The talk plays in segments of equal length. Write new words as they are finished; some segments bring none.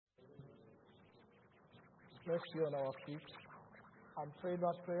Let's be on our feet and pray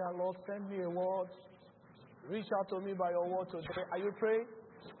that prayer. Lord, send me a word. Reach out to me by your word today. Are you praying?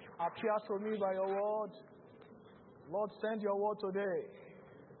 Appear to me by your word. Lord, send your word today.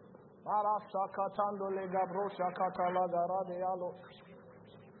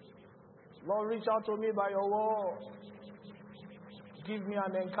 Lord, reach out to me by your word. Give me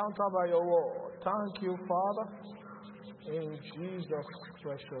an encounter by your word. Thank you, Father. In Jesus'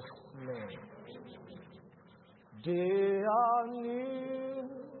 precious name. Day and new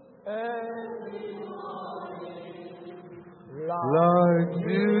every morning, like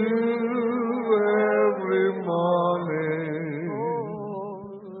you every morning.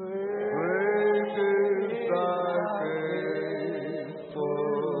 Oh, Great is thy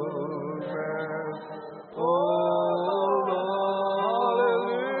faithfulness, O Lord.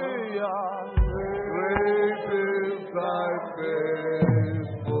 hallelujah. Great is thy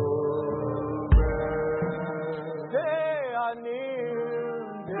faithfulness. Day and new,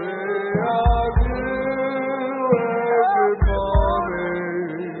 They are new every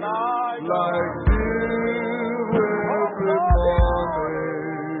morning, like you every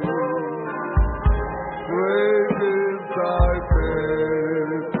morning. Great is thy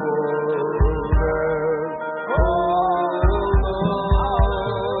faithfulness, O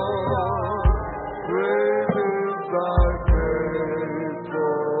Lord. Great is thy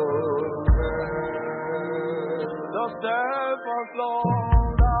faithfulness. the steadfast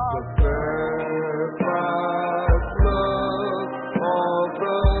love The steadfast love of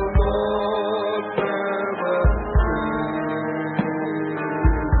the Lord never ceases.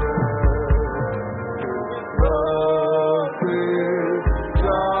 His love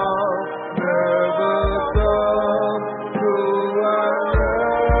shall never come to an end.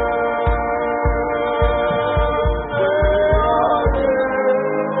 They are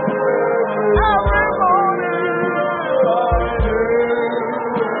every morning.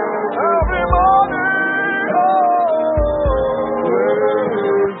 Every morning, oh,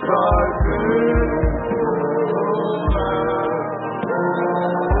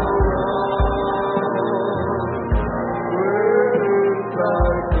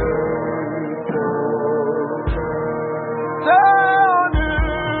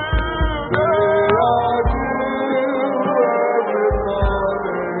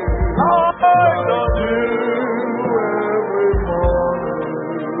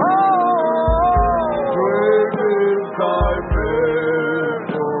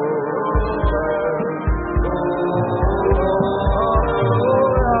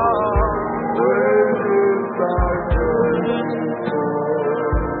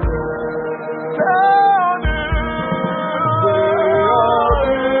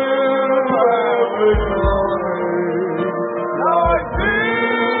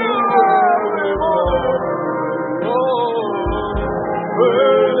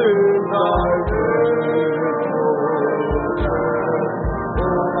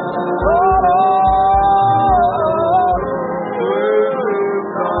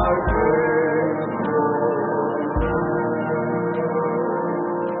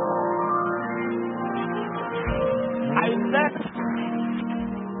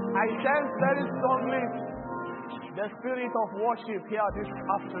 I sense very strongly the spirit of worship here this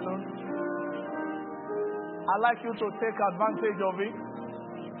afternoon. I'd like you to take advantage of it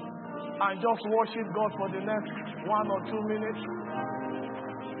and just worship God for the next 1 or 2 minutes.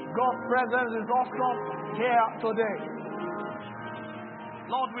 God's presence is awesome here today.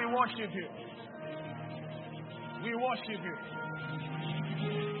 Lord, we worship you. We worship you.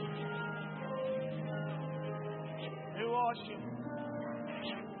 We worship you.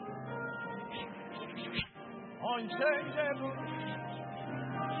 Unchangeable,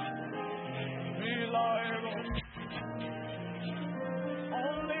 reliable.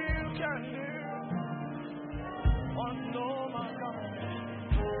 Only you can do what no man can.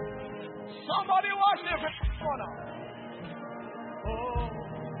 Somebody worship him. Come on now. Oh,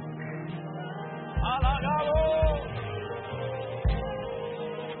 alagabo,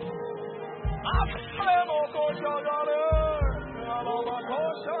 aflemo koshagale, alama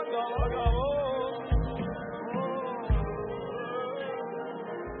koshagalagabo.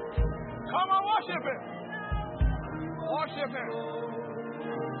 Come on, worship him. Worship him.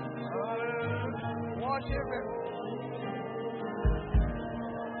 Worship him.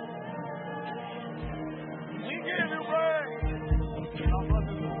 We give you praise.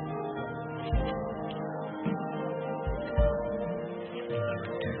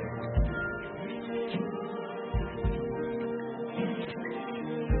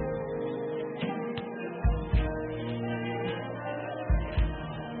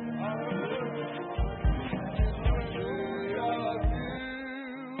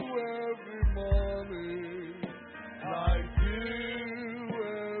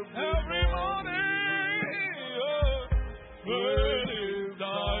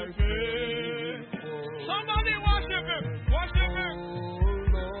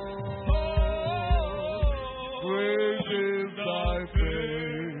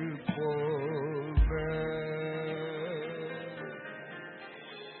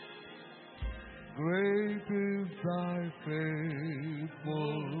 Great is thy faithfulness,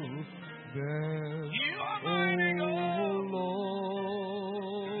 You are mighty O God.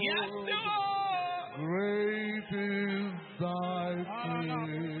 Lord. Yes, Lord. Great is thy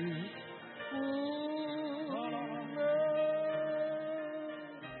faithfulness.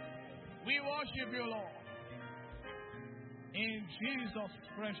 We worship you, Lord. In Jesus'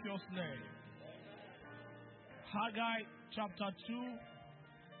 precious name. Haggai chapter 2.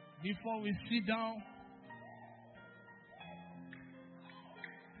 Before we sit down,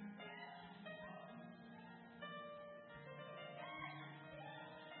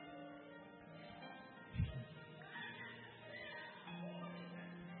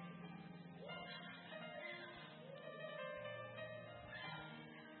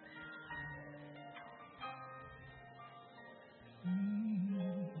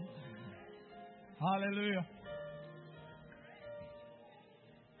 hallelujah.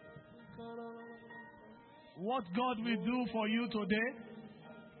 What God will do for you today,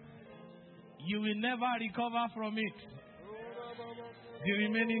 you will never recover from it the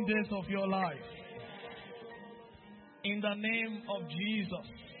remaining days of your life. In the name of Jesus.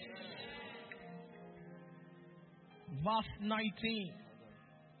 Verse 19.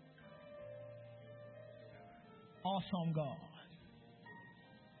 Awesome God.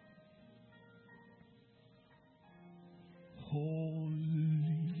 Holy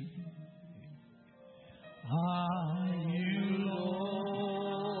are you,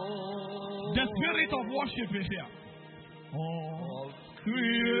 Lord. The spirit of worship is here. All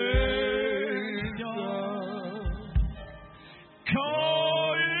creation,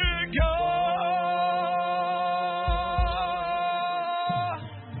 call you God.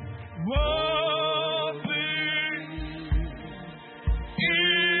 Worthy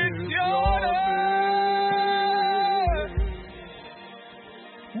is your name.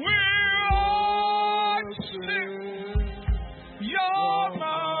 We worship your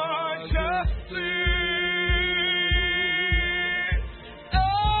majesty.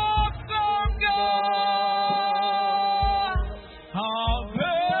 Awesome God, how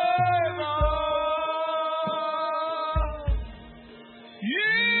faithful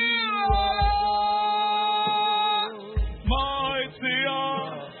you are, mighty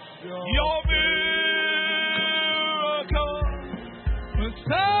are your miracles,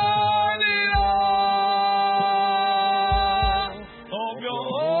 standing awe of your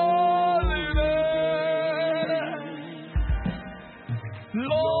holy name.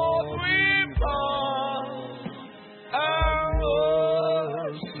 Lord, we bow and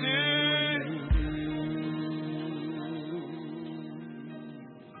worship you.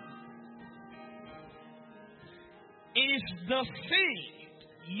 Is the seed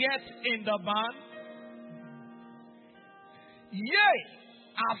yet in the barn? Yea,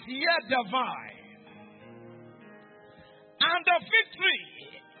 as yet the vine, and the fig tree,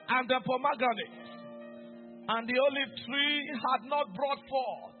 and the pomegranate, and the olive tree had not brought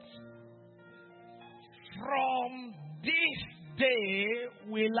forth. From this day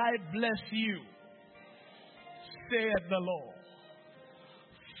will I bless you, saith the Lord.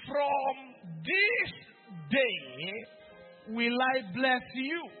 From this day will I bless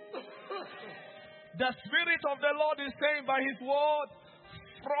you. The Spirit of the Lord is saying by His word,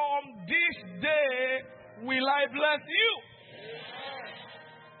 from this day will I bless you.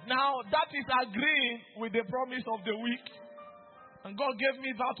 Now that is agreeing with the promise of the week. And God gave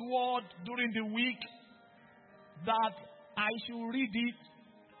me that word during the week that I should read it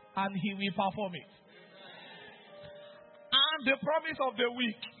and He will perform it. And the promise of the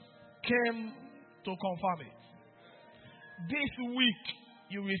week came to confirm it. This week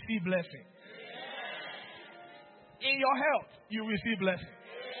you will see blessing. In your health, you will see blessing.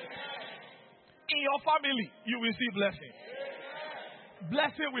 In your family, you will see blessing.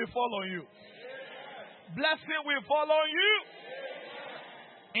 Blessing will follow you. Blessing will follow you.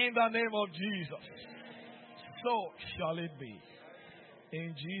 In the name of Jesus. So shall it be.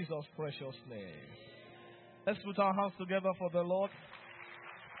 In Jesus' precious name. Let's put our hands together for the Lord.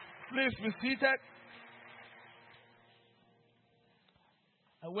 Please be seated.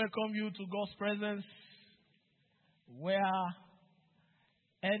 I welcome you to God's presence, where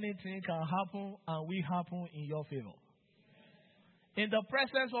anything can happen and will happen in your favor. In the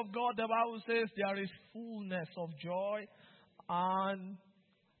presence of God, the Bible says there is fullness of joy, and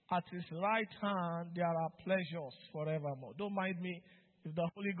at His right hand there are pleasures forevermore. Don't mind me. If the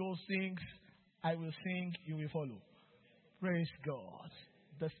Holy Ghost sings, I will sing, you will follow. Praise God.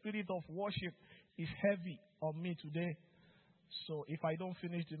 The spirit of worship is heavy on me today. So if I don't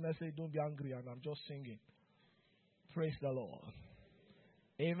finish the message, don't be angry, and I'm just singing. Praise the Lord.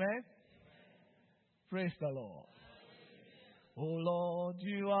 Amen. Praise the Lord. Oh Lord,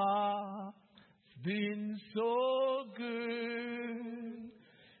 you have been so good.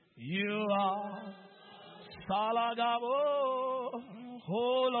 You are Salagabo.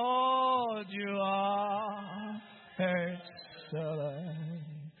 Oh Lord, you are excellent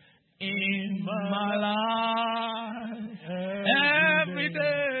in my life. Every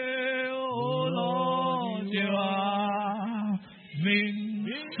day, oh Lord, you have been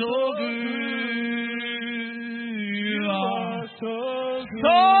so good. You are so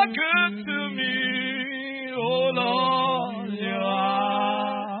good to me, oh Lord, you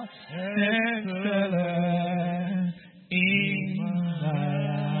are excellent in my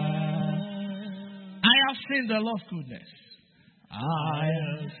life. I have seen the Lord's goodness. I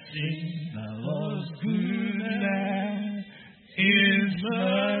have seen the Lord's goodness, His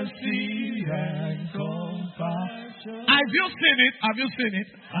mercy and compassion. Have you seen it? Have you seen it?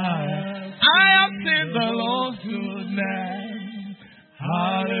 I have seen the Lord's goodness.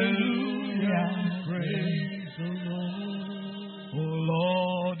 Hallelujah. Praise the Lord. Oh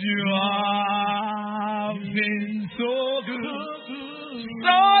Lord, you have been so good.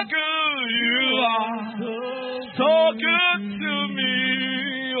 So good you are. So good to me.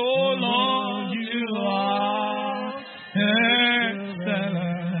 Oh Lord, you are excellent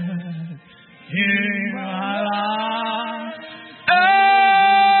in my life.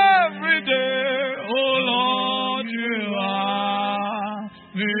 Every day, oh Lord, you are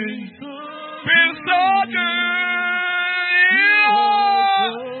been so good. You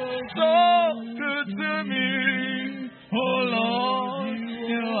are so good to me. Oh Lord,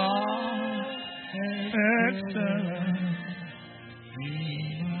 you are excellent.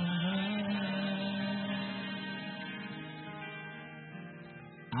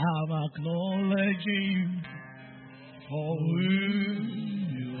 I'm acknowledging you for who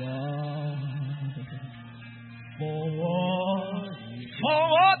you are, for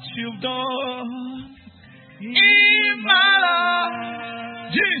what you've done in my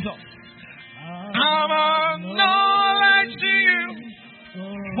life. Jesus, I'm acknowledging you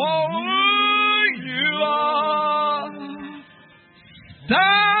for who you are.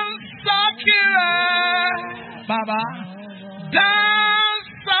 Dance Sakire, Baba. Dance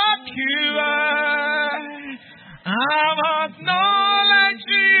Sakire. I'm acknowledging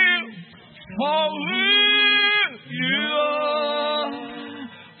you for who you are,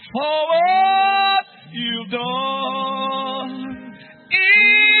 for what you've done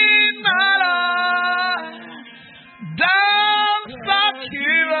in my life. Dance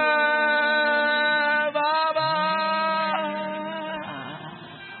Sakire, Baba.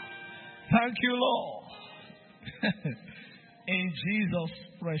 Thank you, Lord. In Jesus'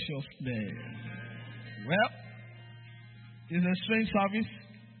 precious name. Well, it's a strange service.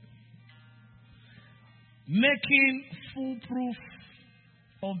 Making full proof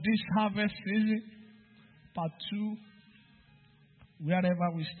of this harvest season. Part 2.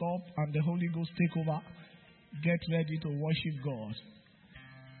 Wherever we stop and the Holy Ghost take over, get ready to worship God.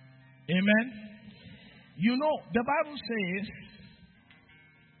 Amen. You know, the Bible says,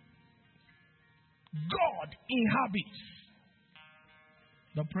 God inhabits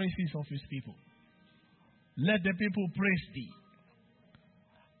the praises of His people. Let the people praise Thee.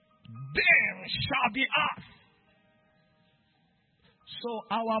 Then shall the earth. So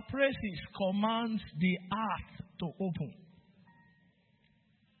our praises commands the earth to open.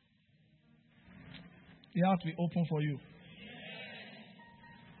 The earth will open for you.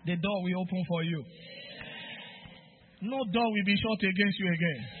 The door will open for you. No door will be shut against you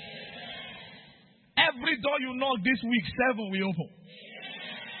again. Every door you knock this week, 7 will open.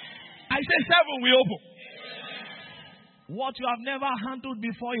 I say 7 will open. What you have never handled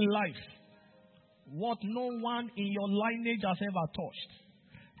before in life, what no one in your lineage has ever touched,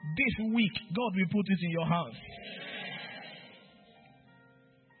 this week, God will put it in your hands.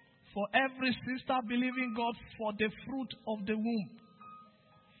 For every sister believing God for the fruit of the womb,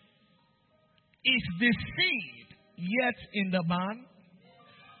 is the seed yet in the man?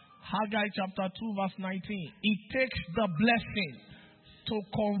 Haggai chapter 2 verse 19. It takes the blessing to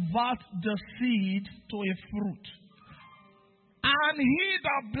convert the seed to a fruit. And he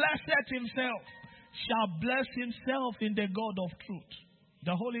that blesseth himself shall bless himself in the God of truth.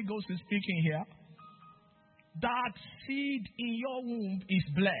 The Holy Ghost is speaking here. That seed in your womb is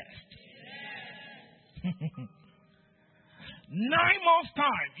blessed. 9 months'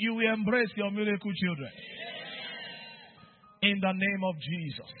 time, you will embrace your miracle children. In the name of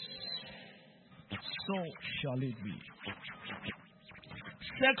Jesus. So shall it be.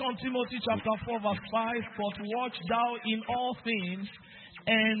 2 Timothy chapter 4 verse 5. But watch thou in all things,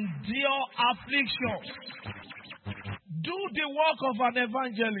 endure afflictions. Do the work of an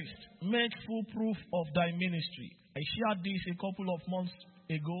evangelist. Make full proof of thy ministry. I shared this a couple of months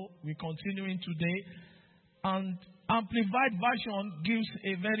ago. We're continuing today. And Amplified Version gives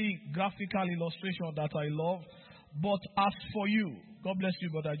a very graphical illustration that I love. But as for you, God bless you,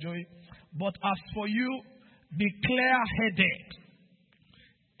 Brother Joey. But as for you, be clear-headed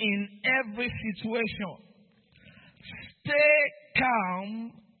in every situation. Stay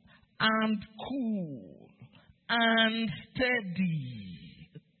calm and cool and steady.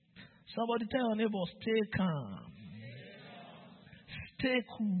 Somebody tell your neighbor, stay calm. Stay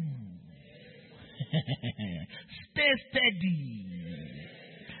cool. Stay steady.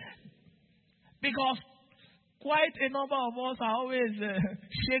 Because quite a number of us are always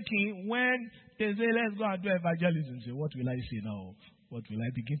shaking when they say, let's go and do evangelism. Say, what will I say now? What will I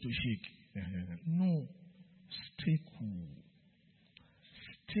begin to shake? No. Stay cool.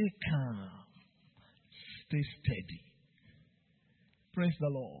 Stay calm. Stay steady. Praise the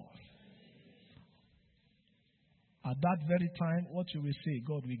Lord. At that very time, what you will say,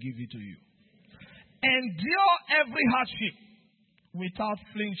 God will give it to you. Endure every hardship without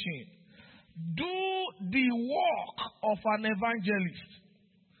flinching. Do the work of an evangelist.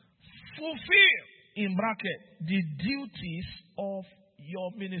 Fulfill, in bracket, the duties of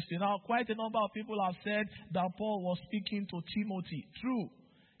your ministry. Now, quite a number of people have said that Paul was speaking to Timothy. True,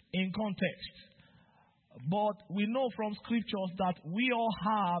 in context. But we know from scriptures that we all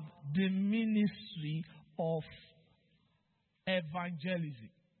have the ministry of evangelism.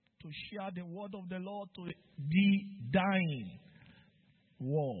 To share the word of the Lord to the dying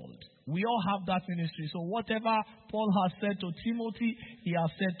world. We all have that ministry. So whatever Paul has said to Timothy, he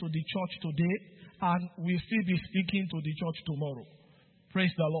has said to the church today, and we'll still be speaking to the church tomorrow.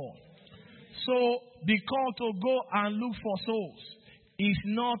 Praise the Lord. So the call to go and look for souls is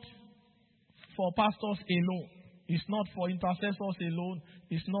not for pastors alone. It's not for intercessors alone.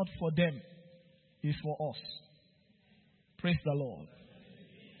 It's not for them. It's for us. Praise the Lord.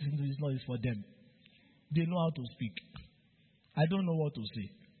 It's not for them. They know how to speak. I don't know what to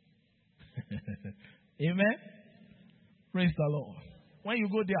say. Amen? Praise the Lord. When you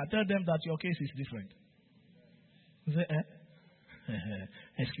go there, tell them that your case is different. Say,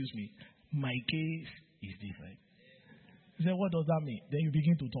 excuse me, my case is different. Say, what does that mean? Then you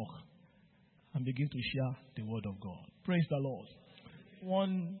begin to talk and begin to share the word of God. Praise the Lord.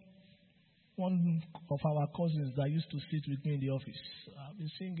 One of our cousins that used to sit with me in the office, I've been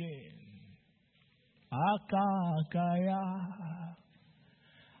singing Akakaya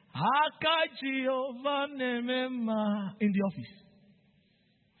Akachiova Nemema in the office.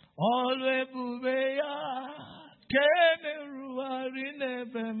 Always Bubeya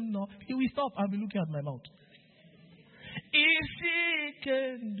Kemeruarinebemno. He will stop and be looking at my mouth. Isi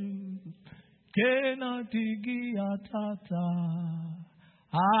Kendu Kenatigi Atata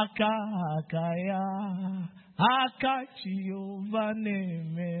Akakaya Akachiova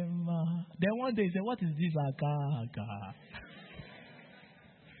Nemema. Then one day he said, what is this Akaka?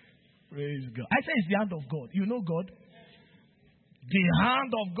 Praise God. I say it's the hand of God. You know God? The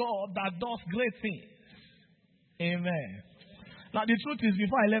hand of God that does great things. Amen. Now the truth is,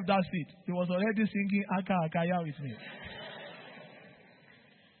 before I left that seat, he was already singing Akakaya with me.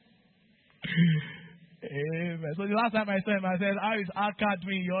 Amen. So the last time I saw him, I said, how is Aka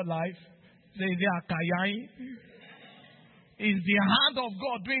doing in your life? Say, is it Akayai? Is the hand of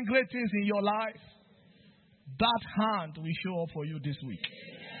God doing great things in your life? That hand will show up for you this week.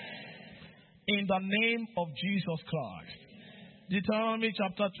 In the name of Jesus Christ. Deuteronomy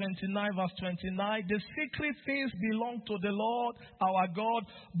chapter 29 verse 29. The secret things belong to the Lord our God,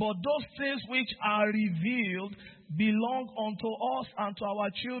 but those things which are revealed belong unto us and to our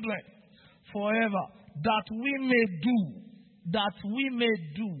children forever, that we may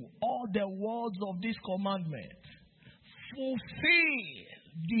do all the words of this commandment. Fulfill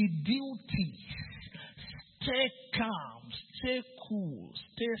the duties. Stay calm, stay cool,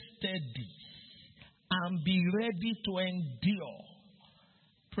 stay steady, and be ready to endure.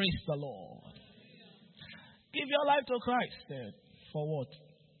 Praise the Lord. Give your life to Christ. For what?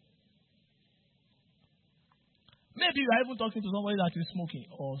 Maybe you are even talking to somebody that is smoking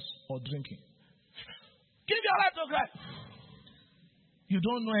or drinking. Give your life to Christ. You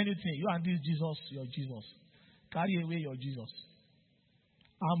don't know anything. You and this Jesus, your Jesus. Carry away your Jesus.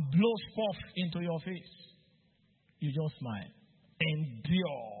 And blows forth into your face. You just smile.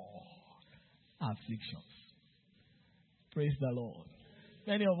 Endure afflictions. Praise the Lord.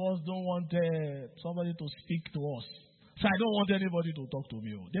 Many of us don't want somebody to speak to us. So I don't want anybody to talk to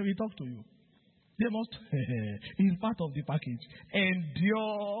me. They will talk to you. They must, it's part of the package.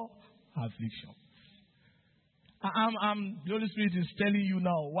 Endure affliction. The Holy Spirit is telling you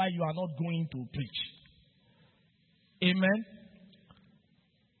now why you are not going to preach. Amen.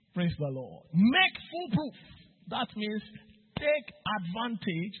 Praise the Lord. Make full proof. That means take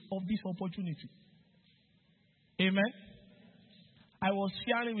advantage of this opportunity. Amen. I was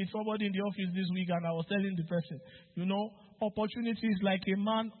sharing with somebody in the office this week, and I was telling the person, opportunity is like a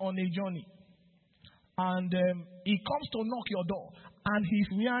man on a journey. And he comes to knock your door, and he's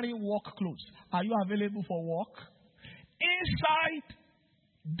wearing work clothes. Are you available for work? Inside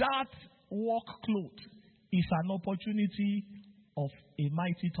that work clothes is an opportunity of a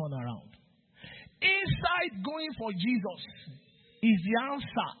mighty turnaround. Inside going for Jesus is the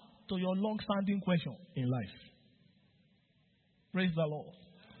answer to your long-standing question in life. Praise the Lord.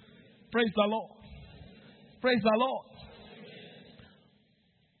 Praise the Lord. Praise the Lord.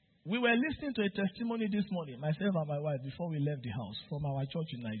 We were listening to a testimony this morning, myself and my wife, before we left the house from our church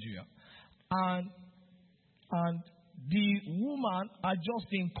in Nigeria. And the woman had just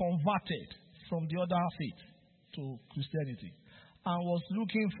been converted from the other faith to Christianity and was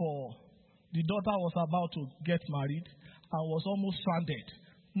looking for, the daughter was about to get married and was almost stranded.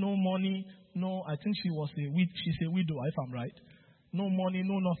 No money, I think she's a widow, if I'm right. No money,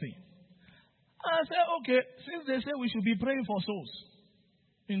 no nothing. And I said, okay, since they say we should be praying for souls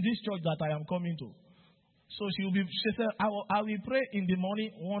in this church that I am coming to. So she said, I will pray in the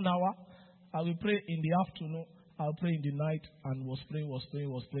morning 1 hour. I will pray in the afternoon. I'll pray in the night. And was praying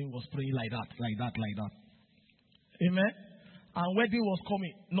like that. Amen. And wedding was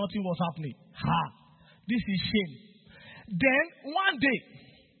coming. Nothing was happening. This is shame. Then one day,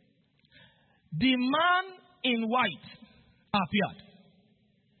 the man in white appeared.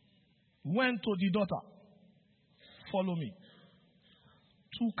 Went to the daughter. Follow me.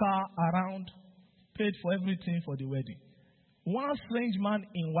 Took her around. Paid for everything for the wedding. One strange man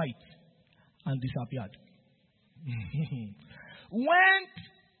in white and disappeared. Went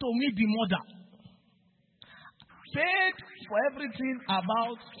to meet the mother. Paid for everything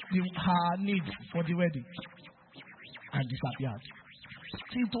about her need for the wedding and disappeared.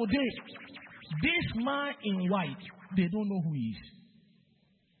 Till today, this man in white, they don't know who he is.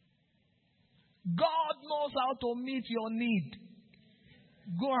 God knows how to meet your need.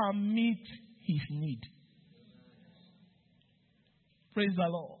 Go and meet his need. Praise the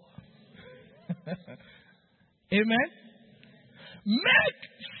Lord. Amen. Make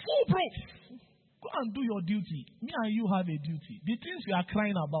full proof. Go and do your duty. Me and you have a duty. The things we are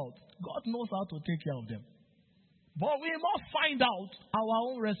crying about, God knows how to take care of them. But we must find out our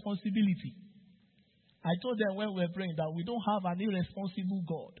own responsibility. I told them when we were praying that we don't have an irresponsible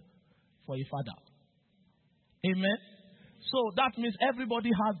God for a father. Amen. So that means everybody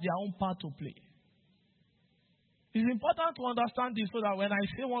has their own part to play. It's important to understand this so that when I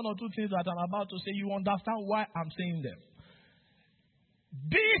say one or two things that I'm about to say, you understand why I'm saying them.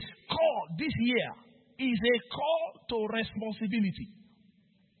 This call this year is a call to responsibility.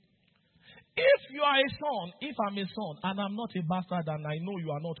 If you are a son, if I'm a son, and I'm not a bastard and I know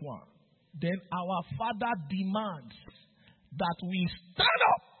you are not one, then our Father demands that we stand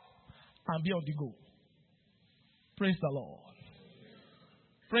up and be on the go. Praise the Lord.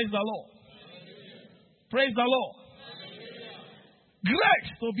 Praise the Lord. Praise the Lord.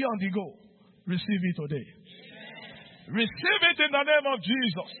 Grace to be on the go. Receive it today. Receive it in the name of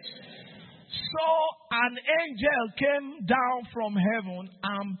Jesus. So an angel came down from heaven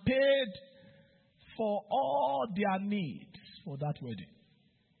and paid for all their needs for that wedding.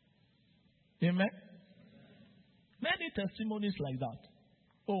 Amen. Many testimonies like that.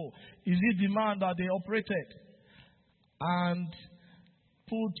 Oh, is it the man that they operated and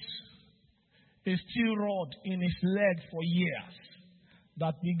put a steel rod in his leg for years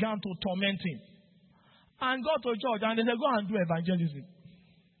that began to torment him? And got to church and they said, go and do evangelism.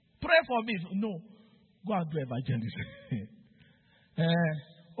 Pray for me. No, go and do evangelism.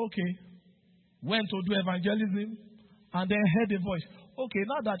 Okay. Went to do evangelism and then heard a voice. Okay,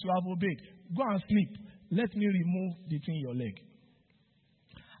 now that you have obeyed, go and sleep. Let me remove the thing in your leg.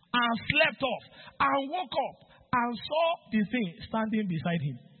 And slept off and woke up and saw the thing standing beside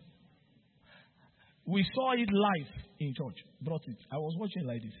him. We saw it live in church. Brought it. I was watching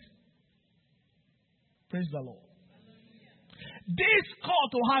like this. Praise the Lord. This call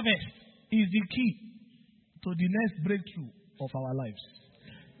to harvest is the key to the next breakthrough of our lives.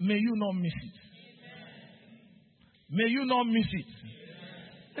 May you not miss it. May you not miss it.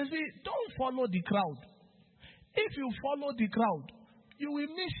 You see, don't follow the crowd. If you follow the crowd, you will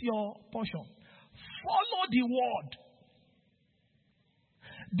miss your portion. Follow the word.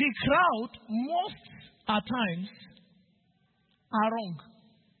 The crowd, most at times, are wrong.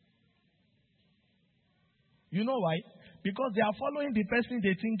 You know why? Because they are following the person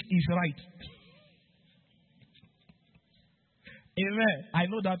they think is right. Amen. I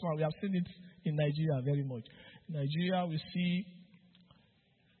know that one. We have seen it in Nigeria very much. In Nigeria, we see,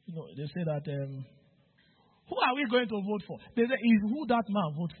 they say that, who are we going to vote for? They say, is who that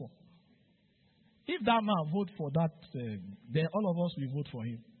man vote for? If that man vote for that, then all of us will vote for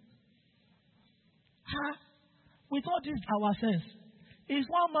him. With all this our sense, it's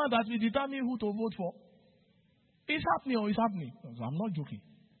one man that will determine who to vote for. It's happening or it's happening. I'm not joking.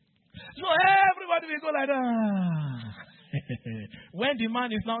 So everybody will go like that. When the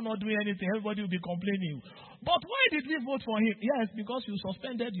man is now not doing anything, everybody will be complaining. But why did we vote for him? Yes, because you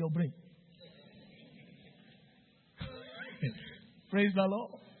suspended your brain. Praise the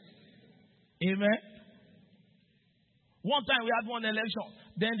Lord. Amen. One time we had one election.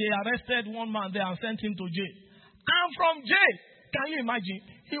 Then they arrested one man there and sent him to jail. And from jail, can you imagine?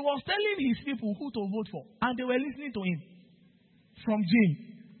 He was telling his people who to vote for. And they were listening to him. From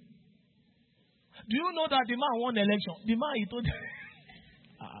jail. Do you know that the man won the election? The man, he told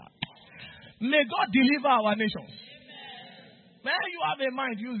may God deliver our nations. When you have a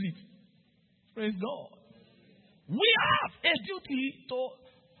mind, use it. Praise God. We have a duty to,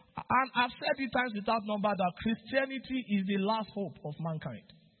 and I've said it times without number, that Christianity is the last hope of mankind.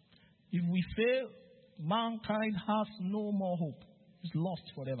 If we fail, mankind has no more hope. It's lost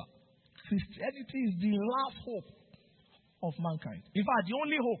forever. Christianity is the last hope of mankind. In fact, the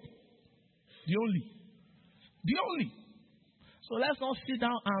only hope. The only. So let's not sit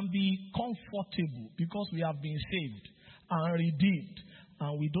down and be comfortable because we have been saved and redeemed.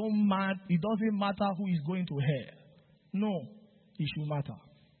 And we don't matter. It doesn't matter who is going to hell. No, it should matter.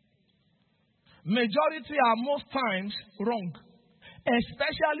 Majority are most times wrong,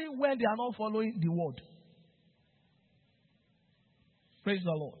 especially when they are not following the word. Praise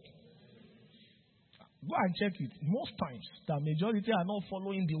the Lord. Go and check it. Most times, the majority are not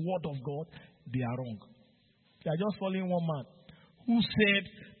following the word of God. They are wrong. They are just following one man who said,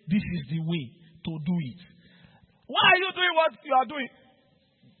 this is the way to do it. Why are you doing what you are doing?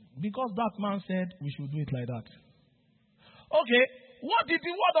 Because that man said we should do it like that. Okay, what did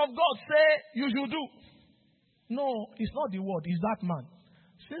the word of God say you should do? No, it's not the word, it's that man.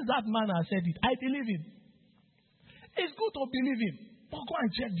 Since that man has said it, I believe him. It's good to believe him, but go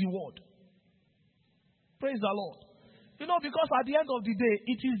and check the word. Praise the Lord. You know, because at the end of the day,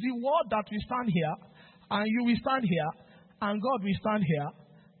 it is the word that will stand here, and you will stand here, and God will stand here,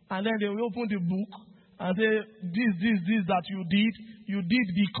 and then they will open the book and say, this that you did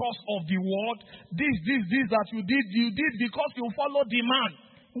because of the word. This that you did because you followed the man.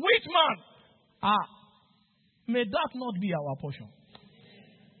 Which man? May that not be our portion.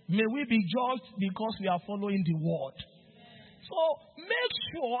 May we be judged because we are following the word. So make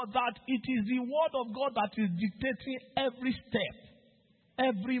sure that it is the word of God that is dictating every step,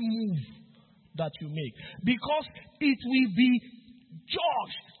 every move that you make. Because it will be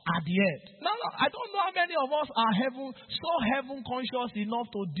judged at the end. Now, I don't know how many of us are so heaven conscious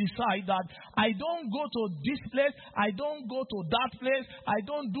enough to decide that I don't go to this place, I don't go to that place, I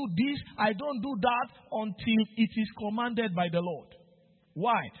don't do this, I don't do that until it is commanded by the Lord.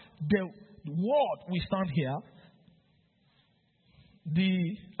 Why? The word will stand here. The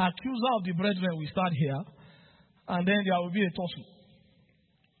accuser of the brethren will stand here. And then there will be a tussle.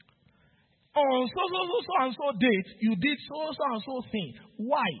 On so and so date, you did so and so thing.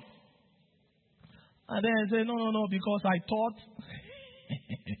 Why? And then say, no, because I thought.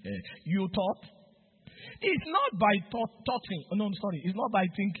 You thought. It's not by thoughting. No, I'm sorry. It's not by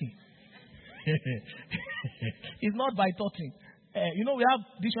thinking. It's not by thoughting. We have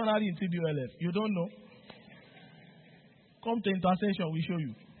dictionary in TBLF. You don't know? Come to intercession, we show you.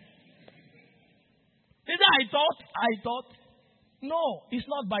 Is that I thought? No, it's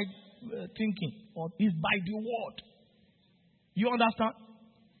not by thinking, or it's by the word. You understand?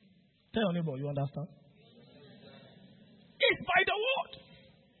 Tell your neighbor, you understand? It's by the word.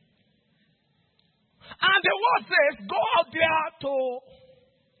 And the word says, go out there to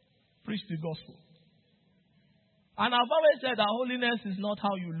preach the gospel. And I've always said that holiness is not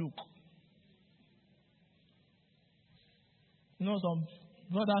how you look. Some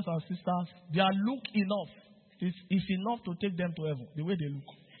brothers and sisters, their look is enough to take them to heaven, the way they look.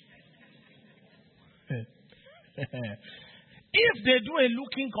 If they do a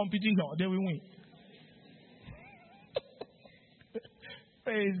looking competition, they will win.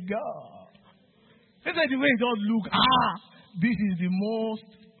 Praise God. They say the way they don't look, this is the most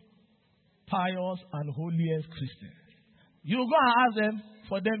pious and holiest Christian. You go and ask them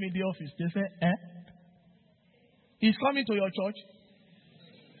for them in the office. They say, he's coming to your church.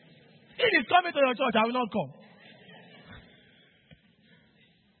 If he's coming to your church, I will not come.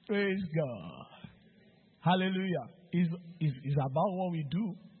 Praise God. Hallelujah. It's about what we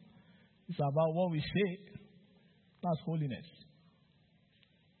do. It's about what we say. That's holiness.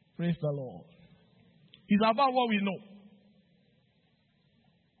 Praise the Lord. It's about what we know.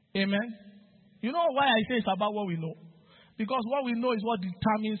 Amen. You know why I say it's about what we know? Because what we know is what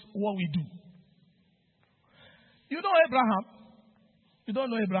determines what we do. You know Abraham? You don't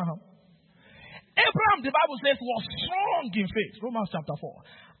know Abraham? Abraham, the Bible says, was strong in faith. Romans chapter 4.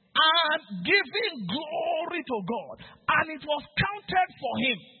 And giving glory to God. And it was counted for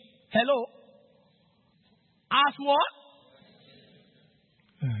him. Hello? As what?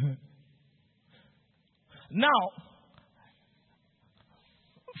 Now,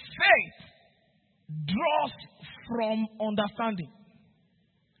 faith draws from understanding.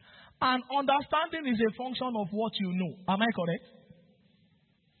 And understanding is a function of what you know. Am I correct?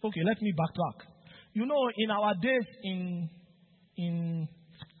 Okay, let me backtrack. You know, in our days in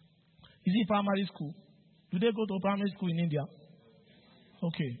is it primary school? Do they go to primary school in India?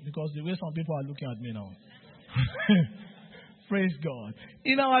 Okay, because the way some people are looking at me now. Praise God.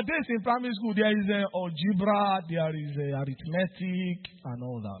 In our days in primary school, there is algebra, there is arithmetic, and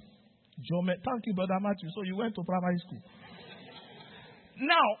all that. Thank you, Brother Matthew. So you went to primary school.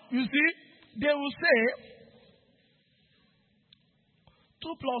 Now, you see, they will say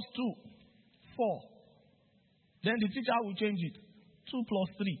 2 plus 2, 4. Then the teacher will change it. 2 plus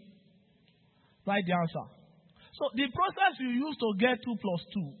 3. Write the answer. So the process you use to get 2 plus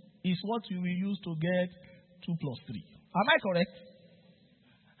 2 is what you will use to get 2 plus 3. Am I correct?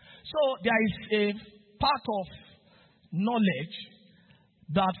 So there is a part of knowledge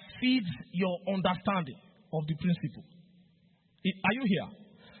that feeds your understanding of the principle. Are you here?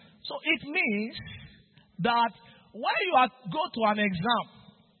 So it means that when you go to an exam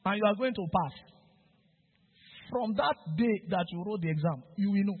and you are going to pass, from that day that you wrote the exam, you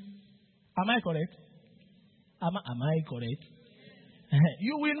will know. Am I correct? Am I correct?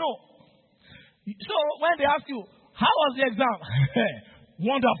 You will know. So when they ask you, how was the exam?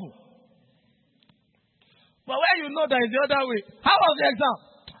 Wonderful. But when you know that it's the other way, how was the exam?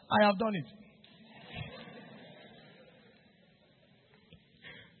 I have done it.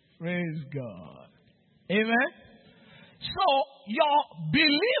 Praise God. Amen. So your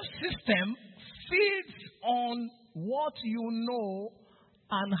belief system feeds on what you know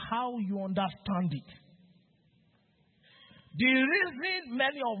and how you understand it. The reason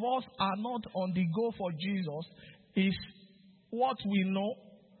many of us are not on the go for Jesus is what we know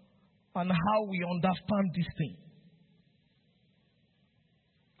and how we understand this thing.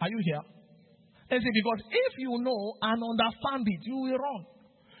 Are you here? Listen, because if you know and understand it, you will run.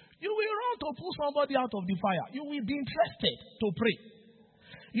 You will run to pull somebody out of the fire. You will be interested to pray.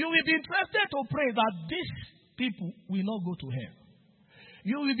 You will be interested to pray that these people will not go to hell.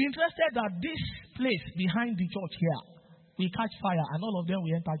 You will be interested that this place behind the church here will catch fire and all of them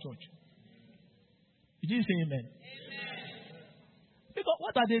will enter church. Did you say amen? Amen. Because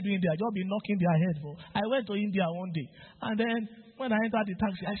what are they doing there? Just be knocking their head. I went to India one day and then when I entered the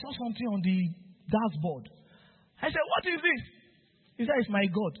taxi, I saw something on the dashboard. I said, what is this? He said, it's my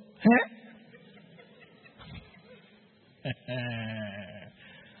God. Huh?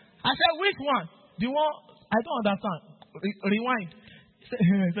 I said, which one? The one, I don't understand. Rewind. He said,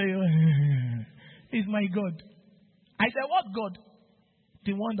 it's my God. I said, what God?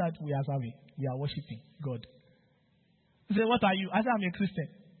 The one that we are serving. We are worshiping God. He said, what are you? I said, I'm a Christian.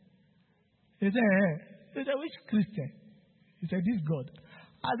 He said, which Christian? He said, this God.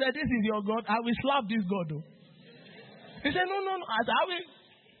 I said, this is your God. I will slap this God though. He said, no. I said,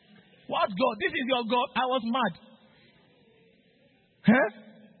 what God? This is your God. I was mad. Huh?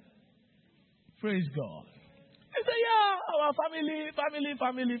 Praise God. He said, yeah, our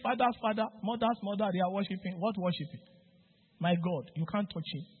family, father's father, mother's mother, they are worshiping. What worshiping? My God, you can't touch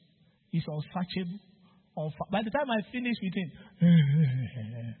him. He's unsearchable. By the time I finish with him,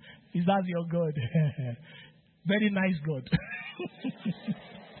 is that your God? Very nice God.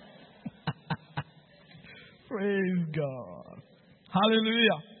 Praise God.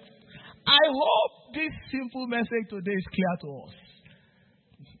 Hallelujah. I hope this simple message today is clear to us.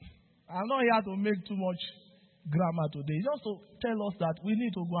 I'm not here to make too much grammar today. Just to tell us that we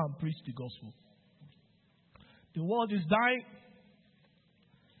need to go and preach the gospel. The world is dying.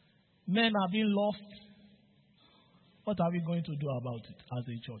 Men are being lost. What are we going to do about it as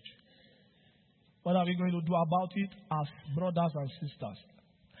a church? What are we going to do about it as brothers and sisters?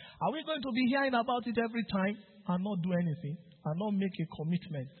 Are we going to be hearing about it every time and not do anything? and not make a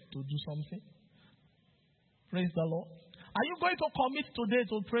commitment to do something? Praise the Lord. Are you going to commit today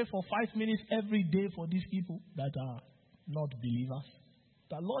to pray for 5 minutes every day for these people that are not believers?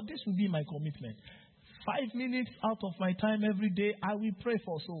 The Lord, this will be my commitment. 5 minutes out of my time every day, I will pray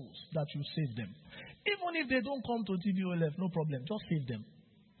for souls that you save them. Even if they don't come to TVOLF, no problem. Just save them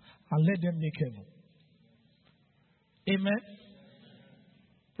and let them make heaven. Amen.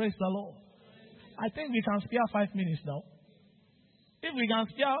 Praise the Lord. I think we can spare 5 minutes now. If we can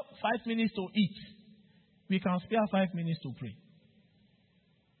spare 5 minutes to eat, we can spare 5 minutes to pray.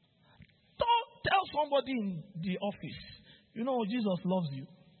 Don't tell somebody in the office, you know, Jesus loves you.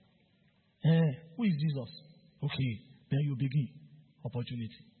 Who is Jesus? Okay, then you begin.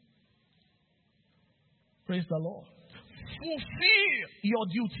 Opportunity. Praise the Lord. Fulfill your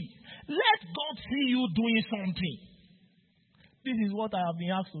duty. Let God see you doing something. This is what I have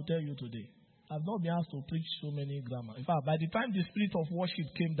been asked to tell you today. I've not been asked to preach so many grammar. In fact, by the time the spirit of worship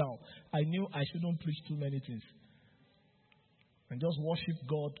came down, I knew I shouldn't preach too many things. And just worship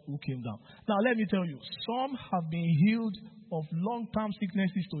God who came down. Now, let me tell you, some have been healed of long-term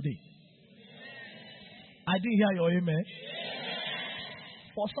sicknesses today. I didn't hear your amen.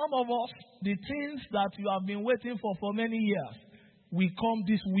 For some of us, the things that you have been waiting for many years will come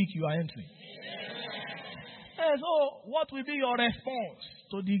this week you are entering. And so, what will be your response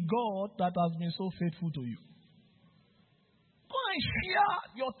to the God that has been so faithful to you? Go and share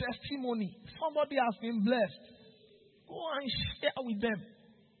your testimony. Somebody has been blessed. Go and share with them.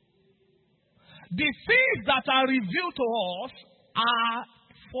 The things that are revealed to us are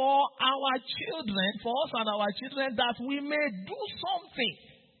for our children, for us and our children, that we may do something.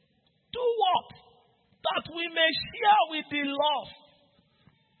 Do what? That we may share with the lost,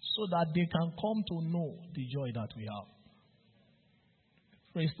 so that they can come to know the joy that we have.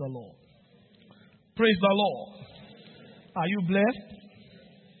 Praise the Lord. Praise the Lord. Are you blessed?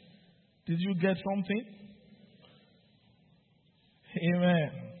 Did you get something?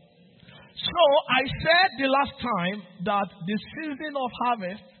 Amen. So I said the last time that the season of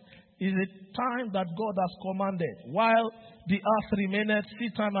harvest is a time that God has commanded. While the earth remaineth,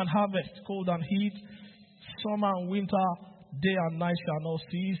 seed time and harvest, cold and heat, summer and winter, day and night shall not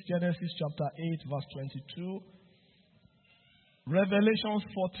cease. Genesis chapter 8, verse 22. Revelations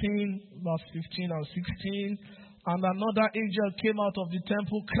 14, verse 15 and 16. And another angel came out of the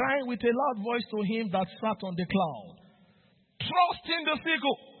temple, crying with a loud voice to him that sat on the cloud, trust in the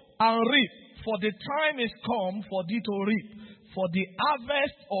sickle and reap, for the time is come for thee to reap, for the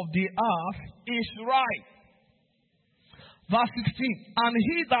harvest of the earth is ripe. Verse 16. And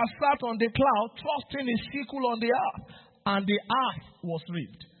he that sat on the cloud thrust in his sickle on the earth, and the earth was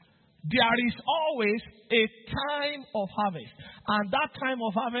reaped. There is always a time of harvest, and that time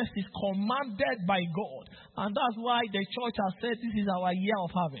of harvest is commanded by God, and that's why the church has said this is our year of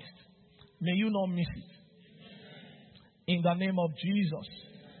harvest. May you not miss it. In the name of Jesus.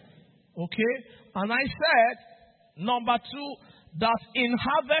 Okay? And I said, number 2, that in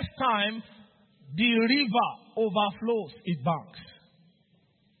harvest time, the river overflows its banks.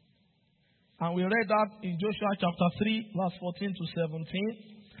 And we read that in Joshua chapter 3, verse 14 to 17.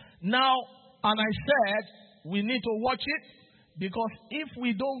 Now, and I said, we need to watch it, because if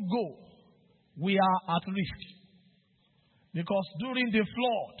we don't go, we are at risk. Because during the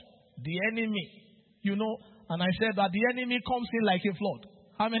flood, the enemy, and I said that the enemy comes in like a flood.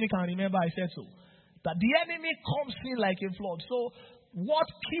 How many can remember I said so? That the enemy comes in like a flood. So, what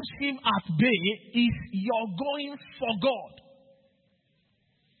keeps him at bay is your going for God.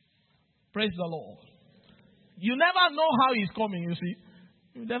 Praise the Lord. You never know how he's coming, you see.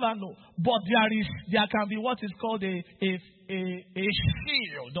 You never know. But there can be what is called a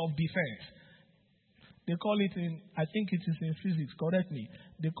shield of defense. They call it I think it is in physics, correct me.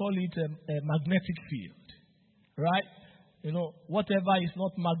 They call it a magnetic field. Right? Whatever is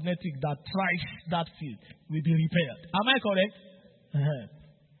not magnetic that tries that field will be repaired. Am I correct?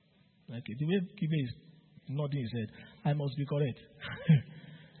 Okay. The way Kibe is nodding his head, I must be correct.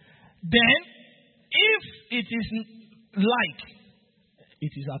 Then, if it is like,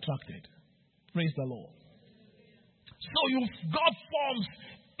 it is attracted. Praise the Lord. So God forms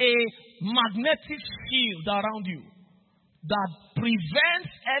a magnetic shield around you that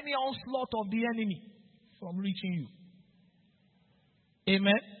prevents any onslaught of the enemy from reaching you.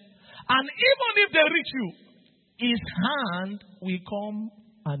 Amen. And even if they reach you, his hand will come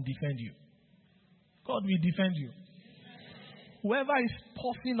and defend you. God will defend you. Whoever is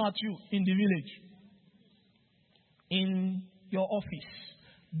puffing at you in the village, in your office,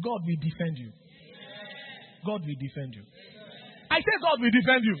 God will defend you. God will defend you. I say God will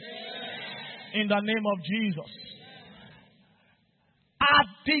defend you. In the name of Jesus.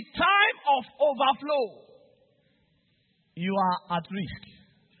 the time of overflow, you are at risk.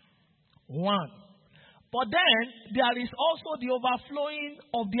 One. But then, there is also the overflowing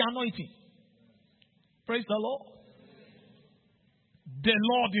of the anointing. Praise the Lord. The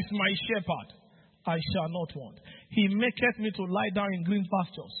Lord is my shepherd. I shall not want. He maketh me to lie down in green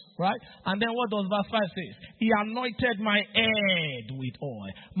pastures. Right? And then what does verse 5 say? He anointed my head with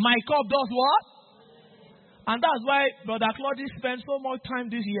oil. My cup does what? And that's why Brother Claudia spent so much time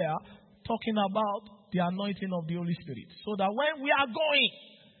this year talking about the anointing of the Holy Spirit. So that when we are going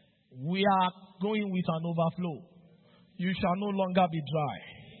with an overflow. You shall no longer be dry.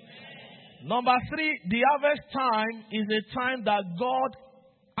 Number 3, the harvest time is a time that God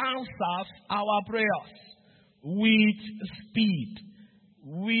answers our prayers with speed.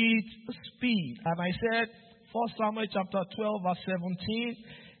 With speed. And I said, 1 Samuel chapter 12 verse 17,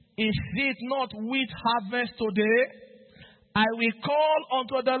 is it not wheat harvest today? I will call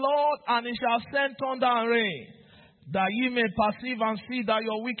unto the Lord, and he shall send thunder and rain, that ye may perceive and see that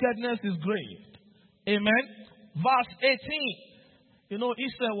your wickedness is great. Amen. Verse 18. You know,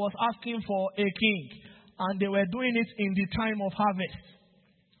 Israel was asking for a king, and they were doing it in the time of harvest.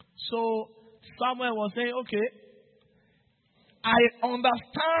 So Samuel was saying, okay, I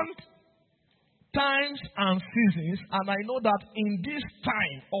understand times and seasons, and I know that in this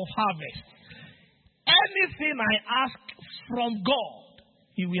time of harvest, anything I ask from God,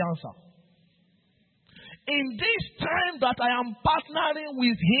 he will answer. In this time that I am partnering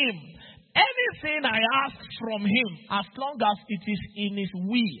with him, anything I ask from him, as long as it is in his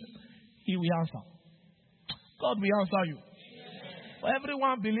will, he will answer. God will answer you. For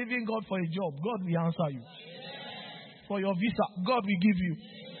everyone believing God for a job, God will answer you. For your visa, God will give you.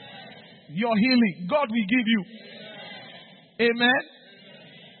 Your healing, God will give you. Amen.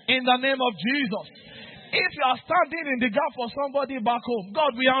 In the name of Jesus. If you are standing in the gap for somebody back home,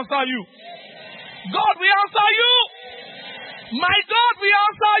 God will answer you. God will answer you. My God will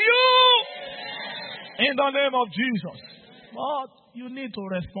answer you. In the name of Jesus. But you need to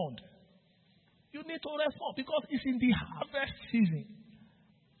respond. You need to respond because it's in the harvest season.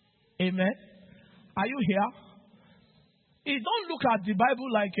 Amen. Are you here? Don't look at the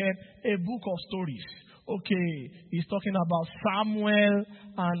Bible like a book of stories. Okay, he's talking about Samuel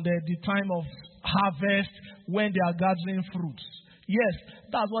and the time of harvest when they are gathering fruits. Yes,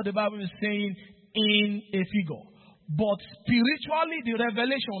 that's what the Bible is saying in a figure. But spiritually, the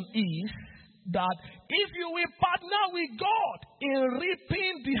revelation is that if you will partner with God in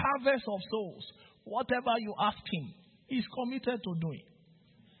reaping the harvest of souls, whatever you ask him, he's committed to doing.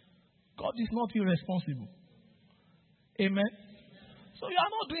 God is not irresponsible. Amen. So you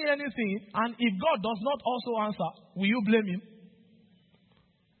are not doing anything, and if God does not also answer, will you blame him?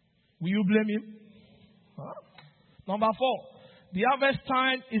 Will you blame him? Huh? Number 4, the harvest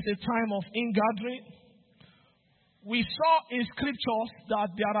time is a time of ingathering. We saw in scriptures that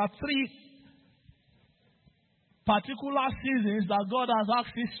there are 3 particular seasons that God has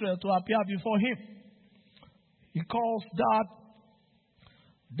asked Israel to appear before him. He calls that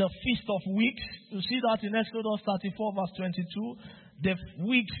the Feast of Weeks. You see that in Exodus 34 verse 22. The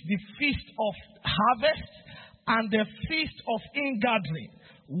weeks, the Feast of Harvest and the Feast of Ingathering,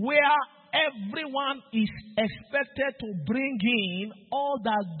 where everyone is expected to bring in all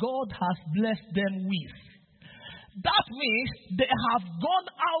that God has blessed them with. That means they have gone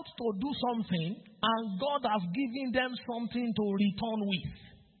out to do something and God has given them something to return with.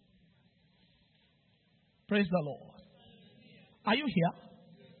 Praise the Lord. Are you here?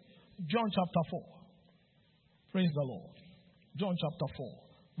 John chapter 4. Praise the Lord. John chapter 4,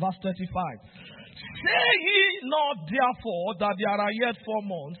 verse 35. Say ye not therefore that there are yet 4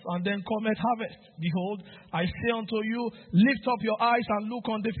 months, and then cometh harvest. Behold, I say unto you, lift up your eyes and look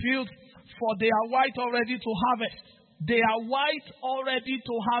on the fields, for they are white already to harvest. They are white already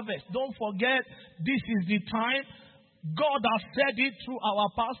to harvest. Don't forget, this is the time. God has said it through our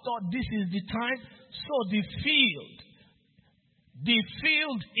pastor. This is the time. So the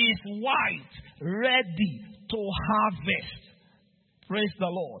field is white, ready to harvest. Praise the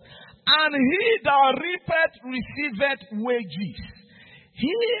Lord. And he that reapeth receiveth wages.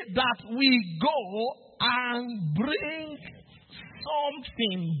 He that will go and bring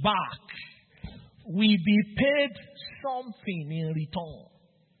something back will be paid something in return.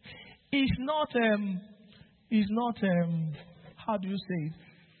 It's not how do you say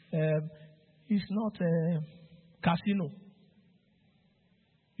it? It's not casino.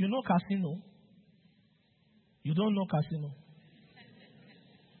 You know casino? You don't know casino?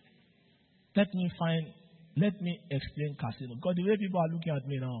 Let me explain casino. Because the way people are looking at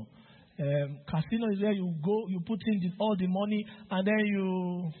me now, Casino is where you go, you put in all the money, and then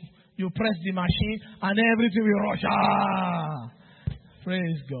you press the machine, and then everything will rush.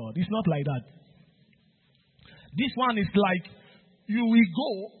 Praise God. It's not like that. This one is like you will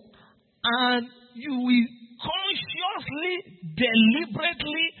go and you will consciously,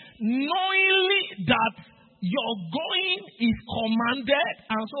 deliberately, knowingly that your going is commanded,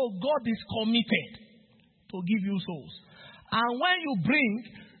 and so God is committed to give you souls. And when you bring,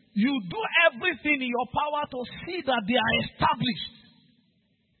 you do everything in your power to see that they are established.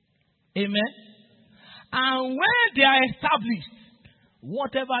 Amen. And when they are established,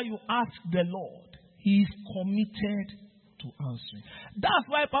 whatever you ask the Lord, He is committed to answering. That's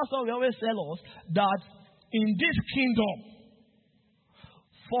why, Pastor, we always tell us that in this kingdom,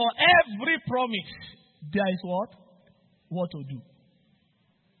 for every promise, there is what? What to do.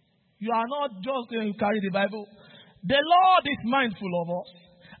 You are not just going to carry the Bible. The Lord is mindful of us.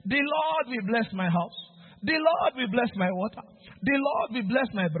 The Lord will bless my house. The Lord will bless my water. The Lord will bless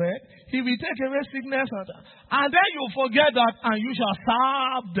my bread. He will take away sickness. And then you forget that and you shall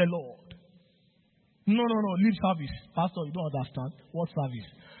serve the Lord. No. Leave service. Pastor, you don't understand. What service?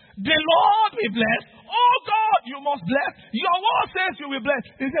 The Lord will bless. Oh God, you must bless. Your word says you will bless.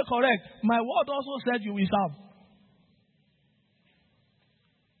 He said, correct. My word also said you will serve.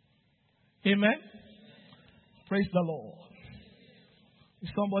 Amen. Praise the Lord. Is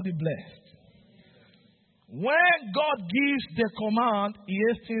somebody blessed? When God gives the command, He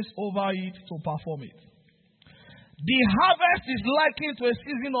hastens over it to perform it. The harvest is likened to a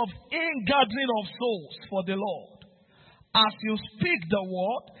season of ingathering of souls for the Lord. As you speak the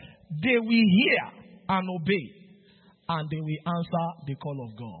word, they will hear and obey, and they will answer the call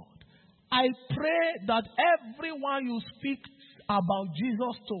of God. I pray that everyone you speak about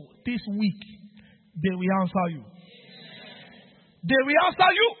Jesus to this week, they will answer you. They will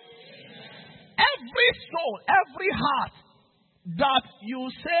answer you. Every soul, every heart that you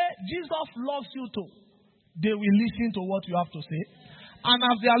say Jesus loves you to, they will listen to what you have to say. And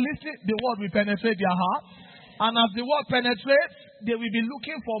as they are listening, the word will penetrate their heart. And as the word penetrates, they will be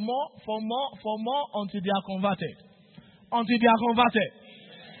looking for more until they are converted. Until they are converted.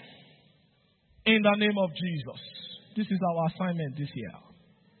 In the name of Jesus. This is our assignment this year.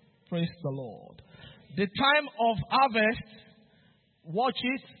 Praise the Lord. The time of harvest, watch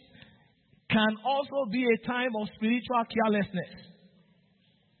it, can also be a time of spiritual carelessness.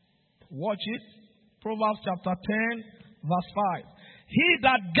 Watch it. Proverbs chapter 10, verse 5. He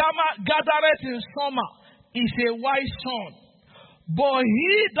that gathereth in summer is a wise son, but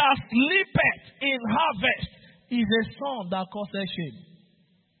he that sleepeth in harvest is a son that causeth shame.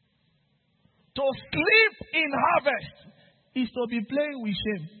 To sleep in harvest is to be playing with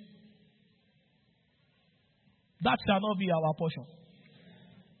shame. That shall not be our portion.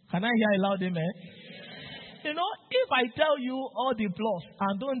 Can I hear a loud amen? You know, if I tell you all the plus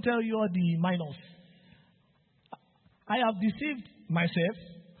and don't tell you all the minus, I have deceived myself,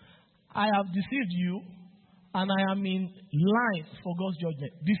 I have deceived you, and I am in line for God's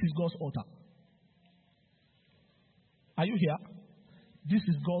judgment. This is God's altar. Are you here? This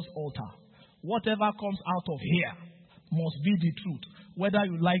is God's altar. Whatever comes out of here must be the truth, whether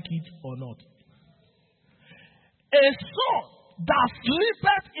you like it or not. A son that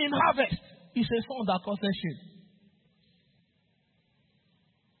sleepeth in harvest is a son that causes shame.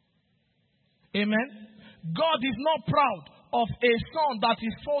 Amen. God is not proud of a son that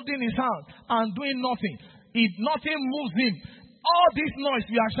is folding his hands and doing nothing. If nothing moves him, all this noise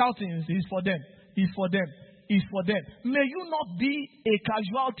we are shouting is for them. Is for them. Is for them. May you not be a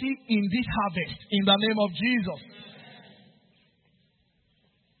casualty in this harvest in the name of Jesus.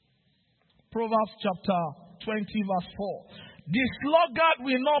 Proverbs chapter 20 verse 4. The sluggard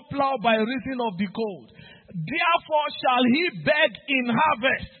will not plow by reason of the cold. Therefore shall he beg in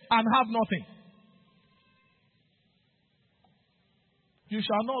harvest and have nothing. You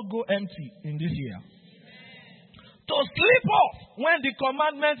shall not go empty in this year. To sleep off when the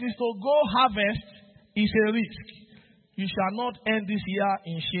commandment is to go harvest is a risk. You shall not end this year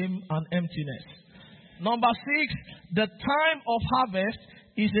in shame and emptiness. Number 6, the time of harvest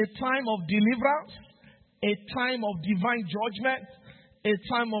is a time of deliverance, a time of divine judgment, a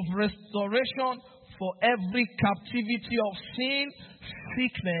time of restoration for every captivity of sin,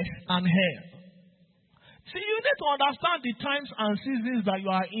 sickness, and hell. See, you need to understand the times and seasons that you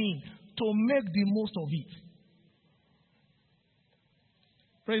are in to make the most of it.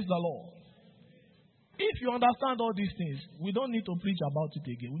 Praise the Lord. If you understand all these things, we don't need to preach about it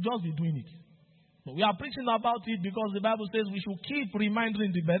again. We'll just be doing it. But we are preaching about it because the Bible says we should keep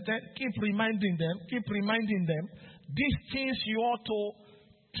reminding the better, keep reminding them. These things you ought to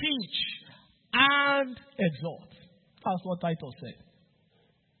teach, and exhort. That's what Titus said.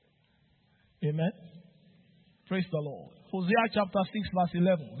 Amen. Praise the Lord. Hosea chapter 6 verse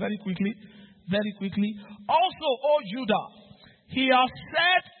 11. Very quickly. Very quickly. Also, O Judah, he has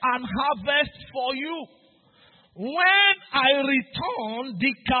set an harvest for you when I return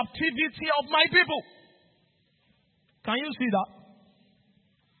the captivity of my people. Can you see that?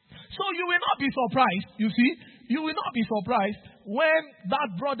 So you will not be surprised, you see. You will not be surprised when that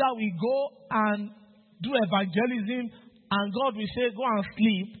brother will go and do evangelism and God will say, go and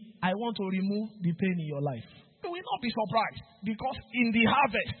sleep. I want to remove the pain in your life. You will not be surprised because in the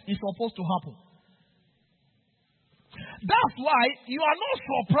harvest it's supposed to happen. That's why you are not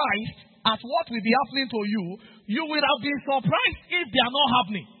surprised at what will be happening to you. You will have been surprised if they are not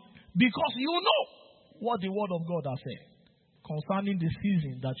happening because you know what the word of God has said concerning the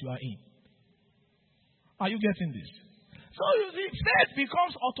season that you are in. Are you getting this? So you see, faith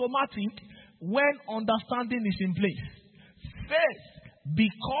becomes automatic when understanding is in place. Faith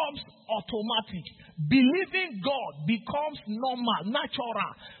becomes automatic. Believing God becomes normal,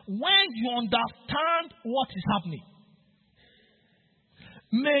 natural, when you understand what is happening.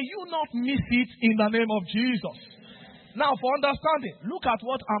 May you not miss it in the name of Jesus. Now, for understanding, look at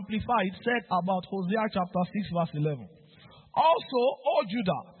what Amplified said about Hosea chapter 6 verse 11. Also, O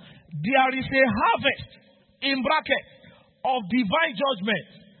Judah, there is a harvest, in brackets, of divine judgment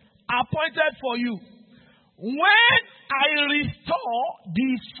appointed for you when I restore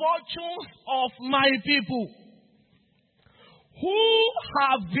the fortunes of my people who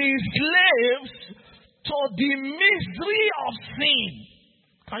have been slaves to the misery of sin.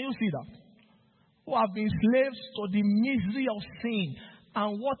 Can you see that? Who have been slaves to the misery of sin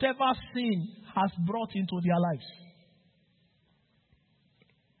and whatever sin has brought into their lives.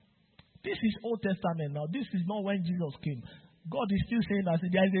 This is Old Testament now. This is not when Jesus came. God is still saying that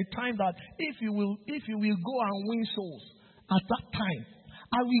there is a time that if you will go and win souls, at that time,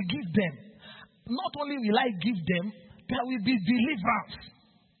 I will give them. Not only will I give them, there will be deliverance.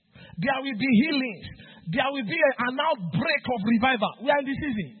 There will be healings. There will be an outbreak of revival. We are in the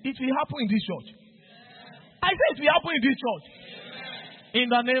season. It will happen in this church. I say it will happen in this church. In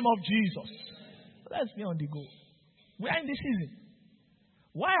the name of Jesus. Let's be on the go. We are in the season.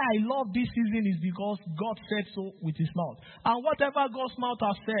 Why I love this season is because God said so with his mouth. And whatever God's mouth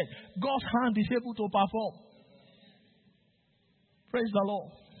has said, God's hand is able to perform. Praise the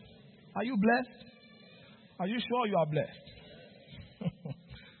Lord. Are you blessed? Are you sure you are blessed?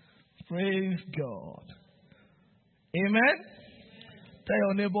 Praise God. Amen. Tell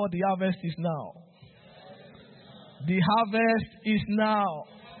your neighbor the harvest is now. The harvest is now.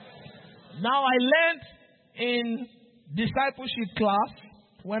 Now I learned in discipleship class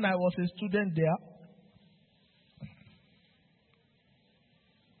when I was a student there.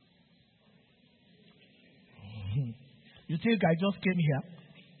 You think I just came here?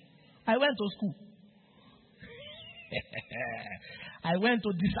 I went to school. I went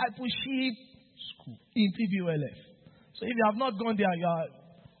to discipleship school in PBOLF. So if you have not gone there,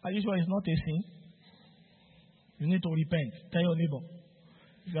 are you sure it's not a sin? You need to repent. Tell your neighbor.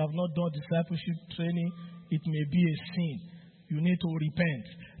 If you have not done discipleship training, it may be a sin. You need to repent.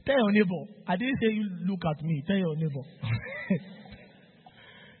 Tell your neighbor. I didn't say you look at me. Tell your neighbor.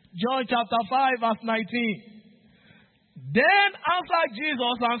 John chapter 5 verse 19. Then answered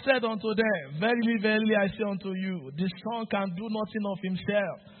Jesus and said unto them, Verily, verily, I say unto you, the Son can do nothing of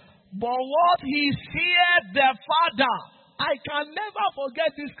himself, but what he seeth the Father. I can never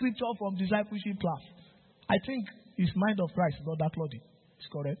forget this scripture from discipleship class. I think it's Mind of Christ, not that Lord. It's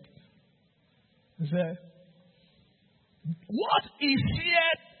correct. He said, what he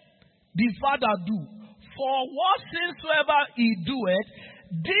seeth the Father do, for whatsoever he doeth,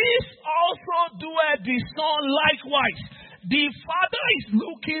 this also doeth the Son likewise. The Father is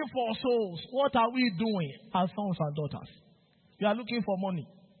looking for souls. What are we doing as sons and daughters? You are looking for money.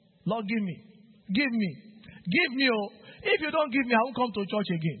 Lord, give me. Give me. Give me. Oh. If you don't give me, I won't come to church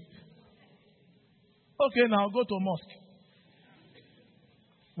again. Okay, now go to mosque.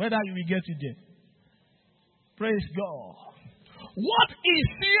 Whether you will get it there. Praise God. What is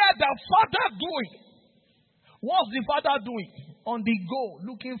here the Father doing? What's the Father doing? On the go,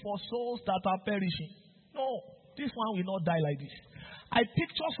 looking for souls that are perishing. No, this one will not die like this. I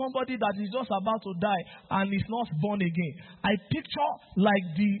picture somebody that is just about to die and is not born again. I picture like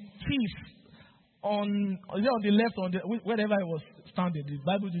the thief on the left, wherever he was standing. The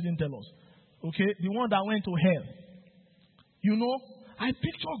Bible didn't tell us. Okay, the one that went to hell. You know, I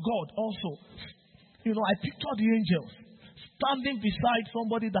picture God also. You know, I picture the angels standing beside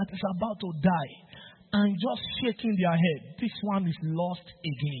somebody that is about to die. and just shaking their head. This one is lost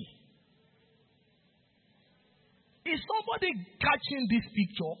again. Is somebody catching this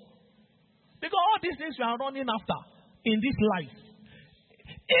picture? Because all these things we are running after in this life.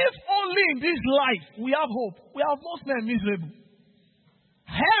 If only in this life we have hope, we have most men miserable.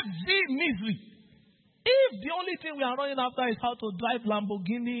 Heavy misery. If the only thing we are running after is how to drive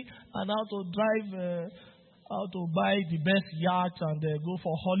Lamborghini and how to buy the best yacht and go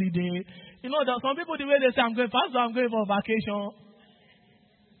for holiday. You know, there are some people, the way they say, I'm going for vacation.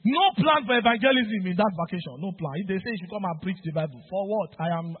 No plan for evangelism in that vacation. No plan. If they say you should come and preach the Bible, for what?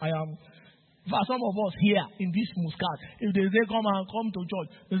 I am. For some of us here in this Muscat, if they say come to church,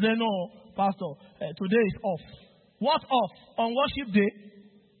 they say no, Pastor, today is off. What off? On worship day?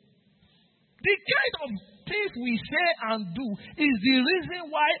 The kind of things we say and do is the reason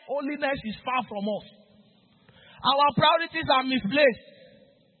why holiness is far from us. Our priorities are misplaced.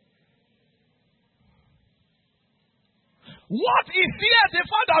 What is here the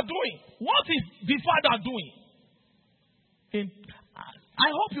Father doing? What is the Father doing? I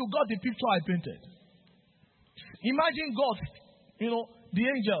hope you got the picture I painted. Imagine God, the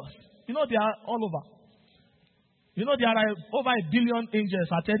angels. They are all over. There are over 1 billion angels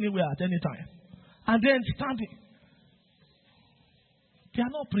at anywhere, at any time. And then standing. They are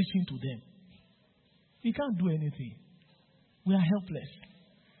not preaching to them. We can't do anything. We are helpless.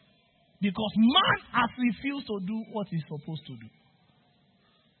 Because man has refused to do what he's supposed to do.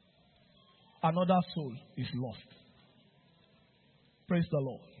 Another soul is lost. Praise the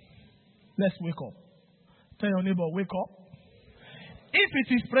Lord. Let's wake up. Tell your neighbor, wake up. If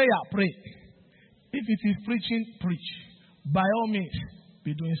it is prayer, pray. If it is preaching, preach. By all means,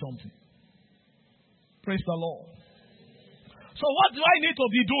 be doing something. Praise the Lord. So what do I need to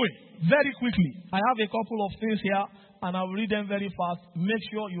be doing? Very quickly. I have a couple of things here, and I will read them very fast. Make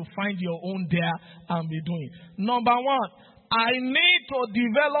sure you find your own there and be doing. Number one, I need to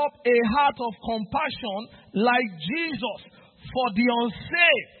develop a heart of compassion like Jesus for the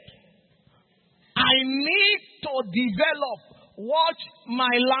unsaved. I need to develop. Watch my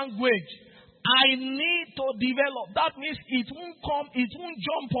language. I need to develop. That means it won't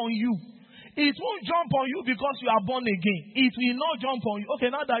jump on you. It won't jump on you because you are born again. It will not jump on you. Okay,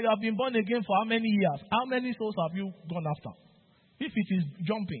 now that you have been born again for how many years? How many souls have you gone after? If it is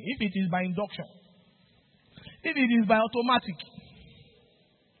jumping, if it is by induction, if it is by automatic,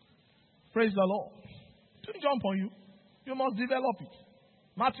 praise the Lord. It won't jump on you. You must develop it.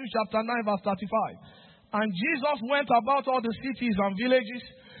 Matthew chapter 9 verse 35. And Jesus went about all the cities and villages,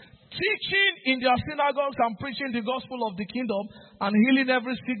 teaching in their synagogues and preaching the gospel of the kingdom and healing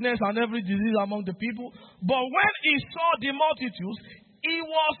every sickness and every disease among the people. But when he saw the multitudes, he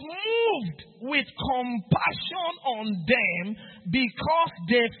was moved with compassion on them because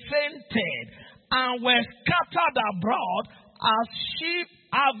they fainted and were scattered abroad as sheep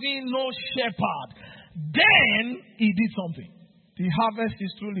having no shepherd. Then he did something. The harvest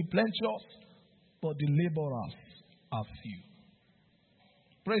is truly plenteous, but the laborers are few.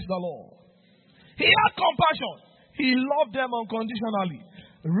 Praise the Lord. He had compassion. He loved them unconditionally.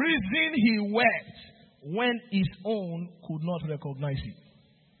 Reason he wept when his own could not recognize him.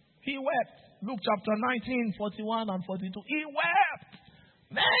 He wept. Luke chapter 19, 41 and 42. He wept.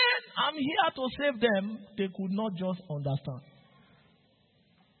 Man, I'm here to save them. They could not just understand.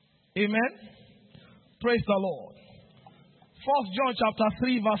 Amen. Praise the Lord. 1 John chapter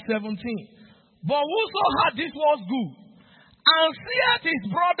 3 verse 17. But whoso had this was good, and seeth his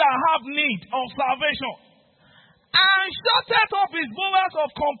brother have need of salvation, and shutteth up his bowels of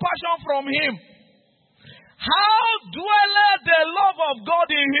compassion from him, how dwelleth the love of God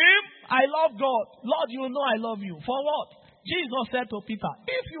in him? I love God. Lord, you know I love you. For what? Jesus said to Peter,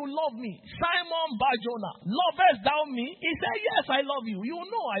 if you love me, Simon Bar-Jonah, lovest thou me? He said, yes, I love you. You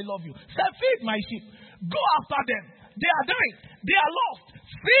know I love you. Say, feed my sheep. Go after them. They are dying. They are lost.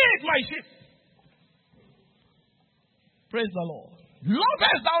 Feed my sheep. Praise the Lord.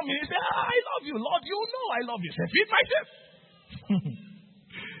 Lovest thou me? He said, I love you. Lord, you know I love you. Say, feed my sheep.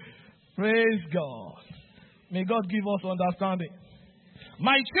 Praise God. May God give us understanding.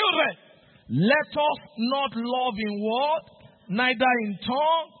 My children, let us not love in word, neither in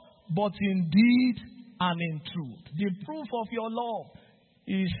tongue, but in deed and in truth. The proof of your love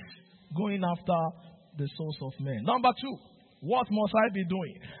is going after the souls of men. Number two, what must I be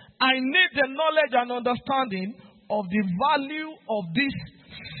doing? I need the knowledge and understanding of the value of this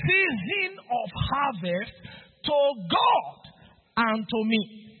season of harvest to God and to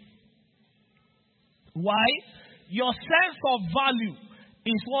me. Why? Your sense of value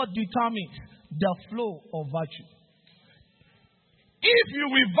is what determines the flow of virtue. If you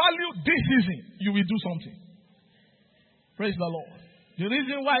will value this season, you will do something. Praise the Lord. The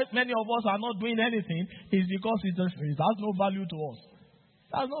reason why many of us are not doing anything is because it has no value to us.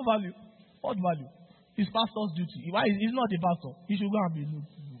 It has no value. What value? It's pastor's duty. Why? He's not a pastor. He should go and be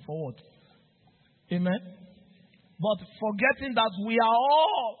for what? Amen. But forgetting that we are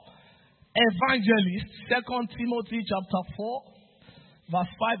all evangelists, 2 Timothy chapter 4,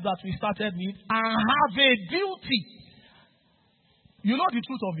 verse 5 that we started with, and have a duty. You know the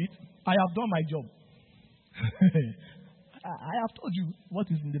truth of it? I have done my job. I have told you what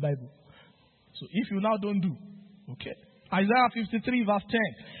is in the Bible. So if you now don't do, okay. Isaiah 53 verse 10.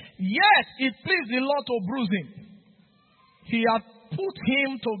 Yet it pleased the Lord to bruise him. He hath put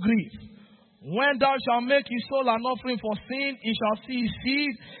him to grief. When thou shalt make his soul an offering for sin, he shall see his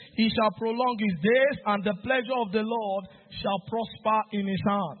seed, he shall prolong his days, and the pleasure of the Lord shall prosper in his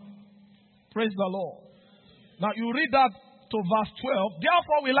hand. Praise the Lord. Now you read that to verse 12.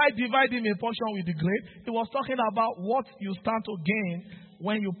 Therefore will I divide him a portion with the great. He was talking about what you stand to gain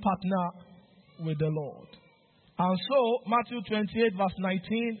when you partner with the Lord. And so, Matthew 28 verse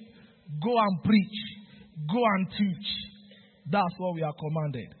 19, go and preach, go and teach. That's what we are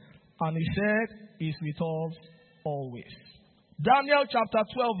commanded. And he said, he's with us always. Daniel chapter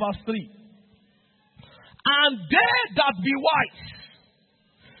 12 verse 3. And they that be wise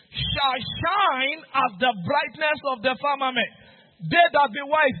shall shine as the brightness of the firmament. They that be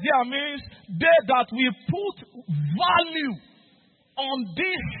wise there means they that will put value on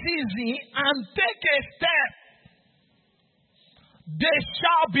this season and take a step. They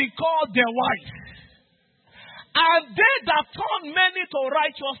shall be called the wise. And they that turn many to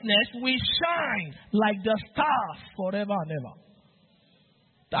righteousness will shine like the stars forever and ever.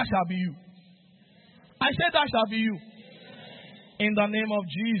 That shall be you. I said that shall be you. In the name of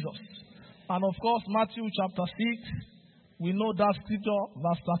Jesus. And of course, Matthew chapter 6, we know that scripture,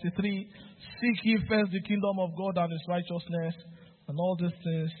 verse 33. Seek ye first the kingdom of God and his righteousness, and all these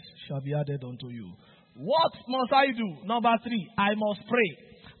things shall be added unto you. What must I do? Number 3, I must pray.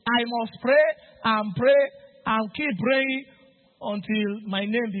 I must pray and keep praying until my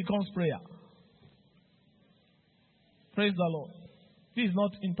name becomes prayer. Praise the Lord. This is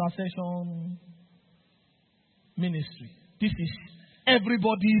not intercession ministry. This is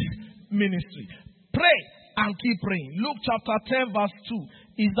everybody's ministry. Pray and keep praying. Luke chapter 10 verse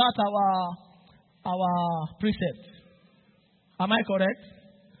 2. Is that our precept? Am I correct?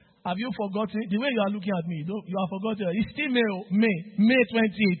 Have you forgotten? The way you are looking at me, you have forgotten. It's still May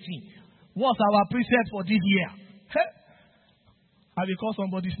 2018. What's our precept for this year? I will call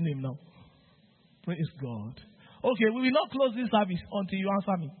somebody's name now. Praise God. Okay, we will not close this service until you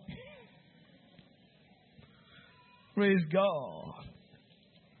answer me. Praise God.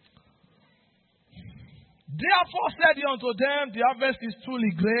 Therefore said he unto them, the harvest is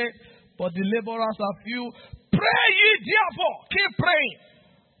truly great, but the laborers are few. Pray ye therefore, keep praying,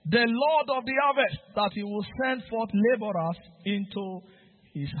 the Lord of the harvest, that he will send forth laborers into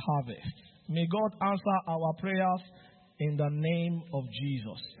his harvest. May God answer our prayers in the name of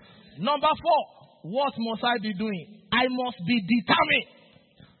Jesus. Number 4, what must I be doing? I must be determined.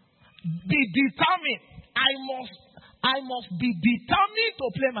 Be determined. I must be determined to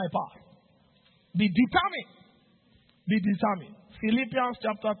play my part. Be determined. Be determined. Philippians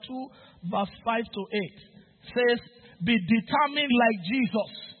chapter 2 verse 5 to 8 says, be determined like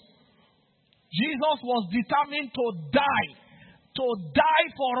Jesus. Jesus was determined to die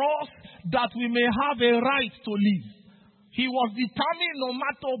for us that we may have a right to live. He was determined no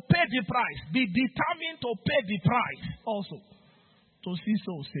matter to pay the price. Be determined to pay the price also to see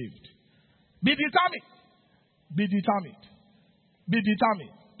souls saved. Be determined. Be determined. Be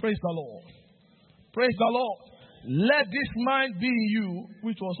determined. Praise the Lord. Praise the Lord. Let this mind be in you,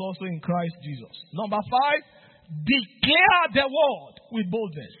 which was also in Christ Jesus. Number 5, declare the word with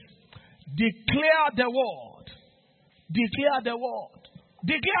boldness. Declare the word. Declare the word.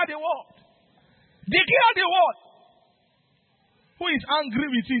 Declare the word. Declare the word. Who is angry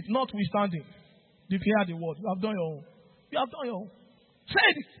with it, notwithstanding? Declare the word. You have done your own. You have done your own.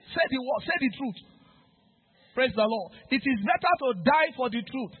 Say the word. Say the truth. Praise the Lord. It is better to die for the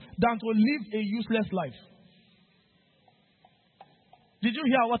truth than to live a useless life. Did you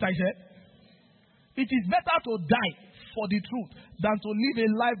hear what I said? It is better to die for the truth than to live a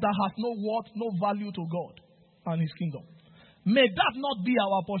life that has no worth, no value to God and his kingdom. May that not be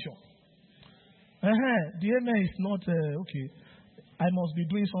our portion. The amen is not, okay. I must be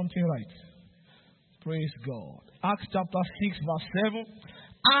doing something right. Praise God. Acts chapter 6 verse 7.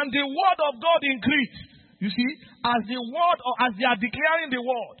 And the word of God increased. You see, as they are declaring the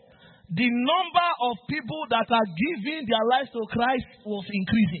word, the number of people that are giving their lives to Christ was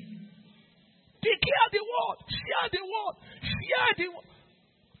increasing. Declare the word. Share the word. Share the word.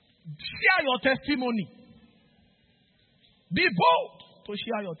 Share your testimony. Be bold to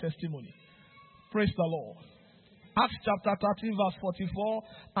share your testimony. Praise the Lord. Acts chapter 13 verse 44.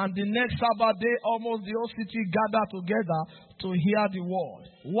 And the next Sabbath day, almost the whole city gathered together to hear the word.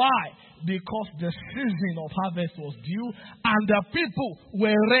 Why? Because the season of harvest was due and the people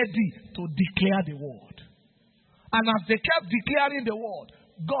were ready to declare the word. And as they kept declaring the word,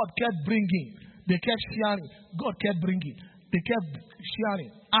 God kept bringing. They kept sharing. God kept bringing. They kept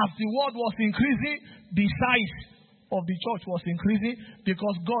sharing. As the word was increasing, the size of the church was increasing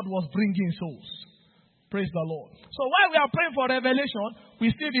because God was bringing souls. Praise the Lord. So while we are praying for revelation,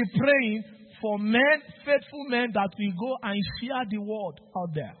 we still be praying for men, faithful men that will go and share the word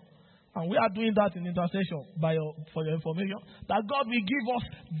out there. And we are doing that in intercession for your information. That God will give us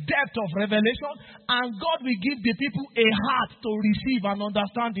depth of revelation and God will give the people a heart to receive and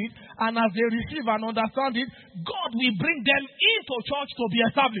understand it. And as they receive and understand it, God will bring them into church to be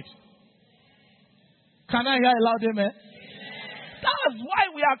established. Can I hear a loud amen? That's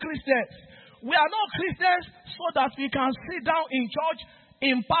why we are Christians. We are not Christians so that we can sit down in church,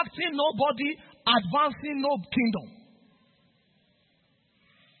 impacting nobody, advancing no kingdom.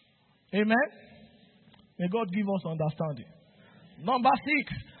 Amen. May God give us understanding. Number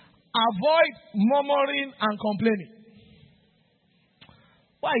 6, avoid murmuring and complaining.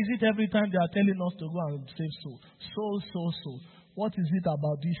 Why is it every time they are telling us to go and save souls? So. What is it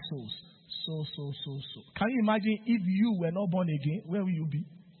about these souls? So. Can you imagine if you were not born again, where will you be?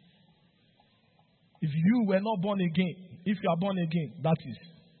 If you were not born again, if you are born again, that is.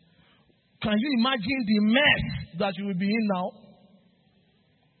 Can you imagine the mess that you will be in now?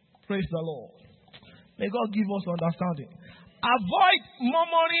 Praise the Lord. May God give us understanding. Avoid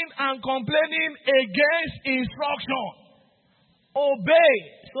murmuring and complaining against instruction. Obey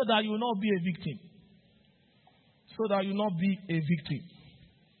so that you will not be a victim. So that you will not be a victim.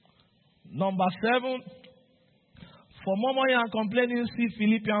 Number 7. For murmuring and complaining, see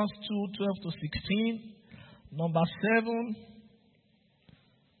Philippians 2:12-16. Number 7.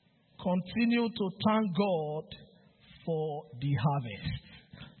 Continue to thank God for the harvest.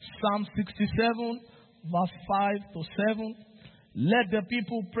 Psalm 67, verse 5-7. Let the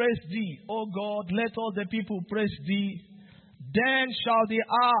people praise thee, O God, let all the people praise thee. Then shall the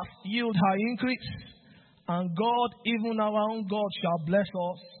earth yield her increase, and God, even our own God, shall bless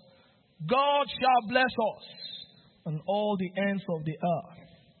us. God shall bless us, and all the ends of the earth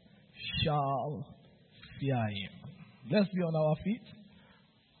shall fear him. Let's be on our feet,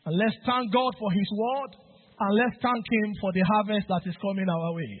 and let's thank God for his word. And let's thank him for the harvest that is coming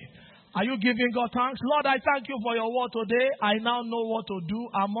our way. Are you giving God thanks? Lord, I thank you for your word today. I now know what to do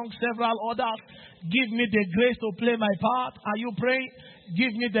among several others. Give me the grace to play my part. Are you praying? Give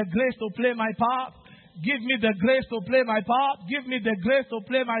me the grace to play my part. Give me the grace to play my part. Give me the grace to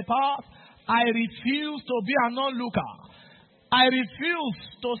play my part. I refuse to be an onlooker. I refuse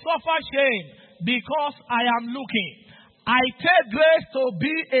to suffer shame because I am looking. I take grace to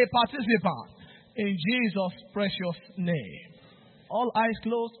be a participant. In Jesus' precious name. All eyes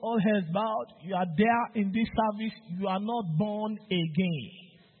closed, all heads bowed. You are there in this service. You are not born again.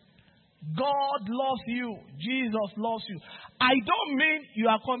 God loves you. Jesus loves you. I don't mean you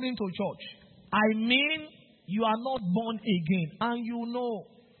are coming to church. I mean you are not born again. And you know,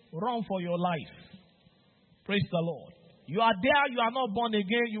 run for your life. Praise the Lord. You are there, you are not born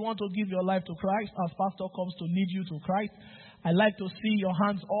again. You want to give your life to Christ as pastor comes to lead you to Christ. I like to see your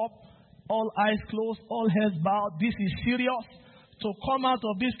hands up. All eyes closed, all heads bowed. This is serious. To come out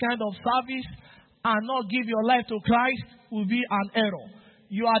of this kind of service and not give your life to Christ will be an error.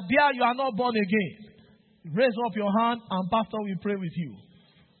 You are there, you are not born again. Raise up your hand and pastor will pray with you.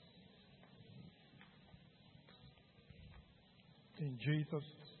 In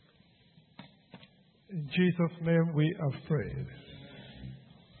Jesus' name we have prayed.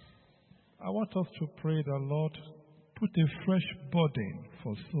 I want us to pray the Lord put a fresh burden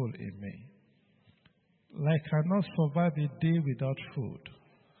for soul in me. Like I cannot survive a day without food.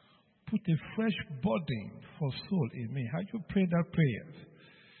 Put a fresh burden for soul in me. How you pray that prayer?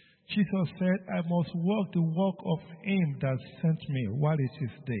 Jesus said, I must walk the walk of him that sent me while it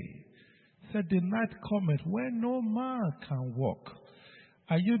is day. Said the night cometh when no man can walk.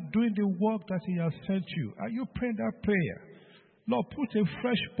 Are you doing the work that he has sent you? Are you praying that prayer? Lord, put a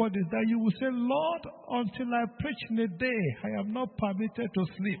fresh burden that you will say, Lord, until I preach in the day, I am not permitted to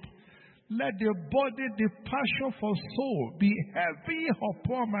sleep. Let the body, the passion for soul be heavy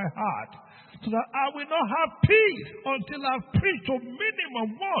upon my heart. so that I will not have peace until I've preached to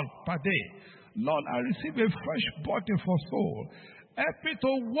minimum one per day. Lord, I receive a fresh burden for soul. Help me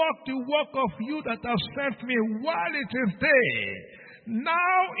to walk the work of you that have sent me while it is day.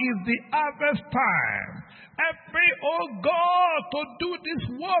 Now is the harvest time. Help me, oh God, to do this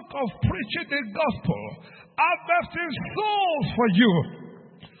work of preaching the gospel, harvesting souls for you.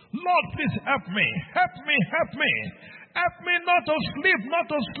 Lord, please help me. Help me, help me. Help me not to sleep, not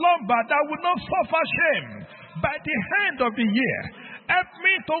to slumber, that I will not suffer shame by the end of the year. Help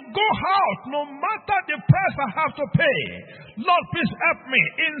me to go out no matter the price I have to pay. Lord, please help me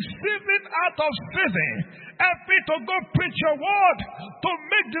in season out of season. Help me to go preach your word, to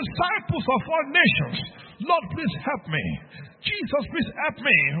make disciples of all nations. Lord, please help me. Jesus, please help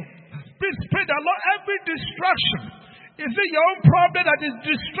me. Please pray that, Lord, every distraction, is it your own problem that is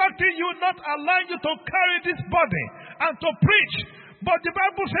distracting you, not allowing you to carry this body and to preach? But the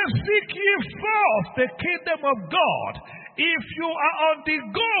Bible says, seek ye first the kingdom of God. If you are on the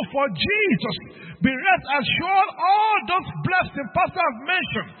go for Jesus, be rest assured all those blessings Pastor has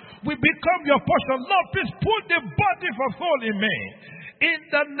mentioned will become your portion. Lord, please put the body for soul in me. In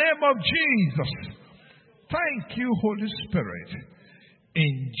the name of Jesus. Thank you, Holy Spirit.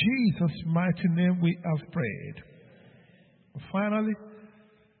 In Jesus' mighty name we have prayed. Finally,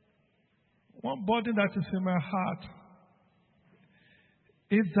 one burden that is in my heart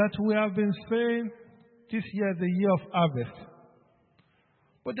is that we have been saying this year is the year of harvest.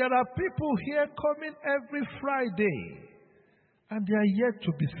 But there are people here coming every Friday and they are yet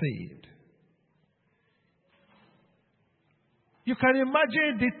to be saved. You can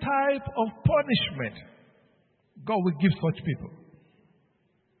imagine the type of punishment God will give such people.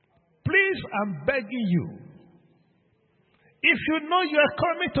 Please, I'm begging you. If you know you are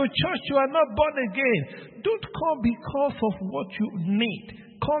coming to church, you are not born again, don't come because of what you need.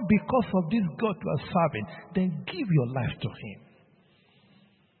 Come because of this God you are serving. Then give your life to Him.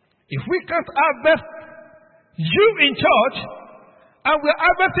 If we can't harvest you in church, and we're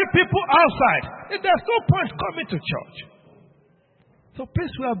harvesting people outside, then there's no point coming to church. So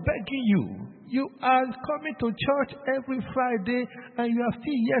please, we are begging you. You are coming to church every Friday and you are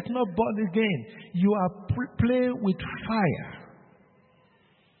still yet not born again. You are playing with fire.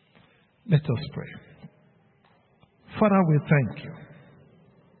 Let us pray. Father, we thank you.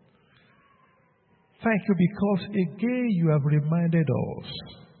 Thank you because again you have reminded us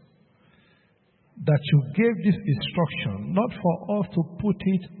that you gave this instruction not for us to put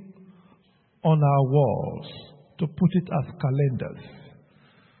it on our walls, to put it as calendars.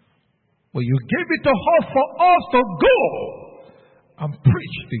 But you gave it to us for us to go and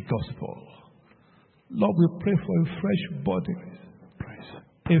preach the gospel. Lord, we pray for a fresh body,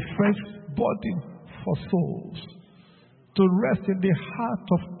 a fresh body for souls to rest in the heart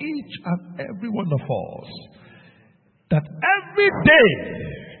of each and every one of us. That every day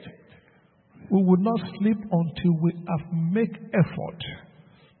we will not sleep until we have made effort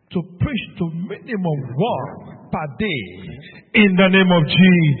to preach to minimum one per day in the name of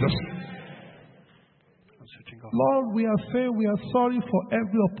Jesus. Lord, we are saying we are sorry for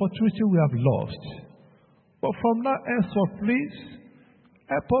every opportunity we have lost. But from now henceforth, please,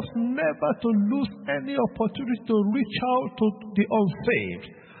 help us never to lose any opportunity to reach out to the unsaved.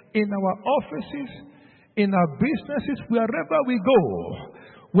 In our offices, in our businesses, wherever we go,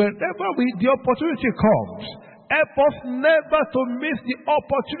 wherever the opportunity comes, help us never to miss the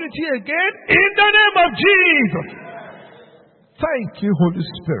opportunity again in the name of Jesus. Thank you, Holy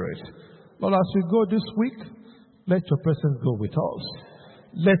Spirit. Lord, as we go this week, let your presence go with us.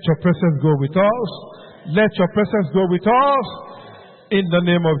 Let your presence go with us. Let your presence go with us. In the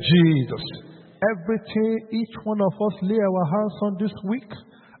name of Jesus. Everything each one of us lay our hands on this week,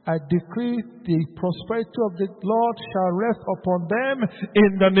 I decree the prosperity of the Lord shall rest upon them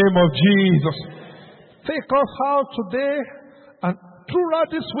in the name of Jesus. Take us out today and throughout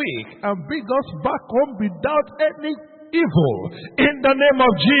this week and bring us back home without any evil in the name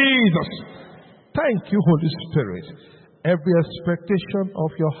of Jesus. Thank you, Holy Spirit. Every expectation of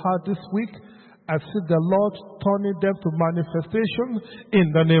your heart this week, I see the Lord turning them to manifestation in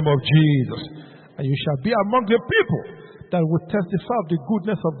the name of Jesus. And you shall be among the people that will testify of the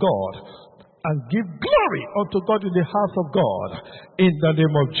goodness of God and give glory unto God in the house of God in the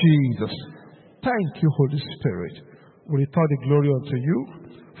name of Jesus. Thank you, Holy Spirit. We return the glory unto you.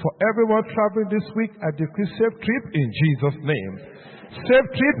 For everyone traveling this week, I decree safe trip in Jesus' name. Safe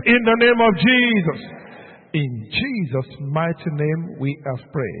trip in the name of Jesus. In Jesus' mighty name we have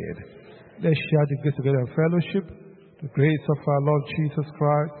prayed. Let's share the grace together in fellowship. The grace of our Lord Jesus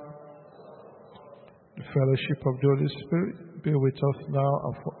Christ, the fellowship of the Holy Spirit be with us now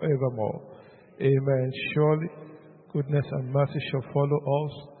and forevermore. Amen. Surely, goodness and mercy shall follow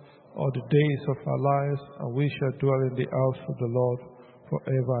us all the days of our lives, and we shall dwell in the house of the Lord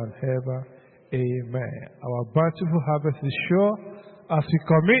forever and ever. Amen. Our bountiful harvest is sure as we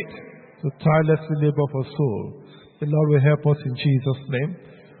commit to tirelessly labor for soul. The Lord will help us in Jesus' name.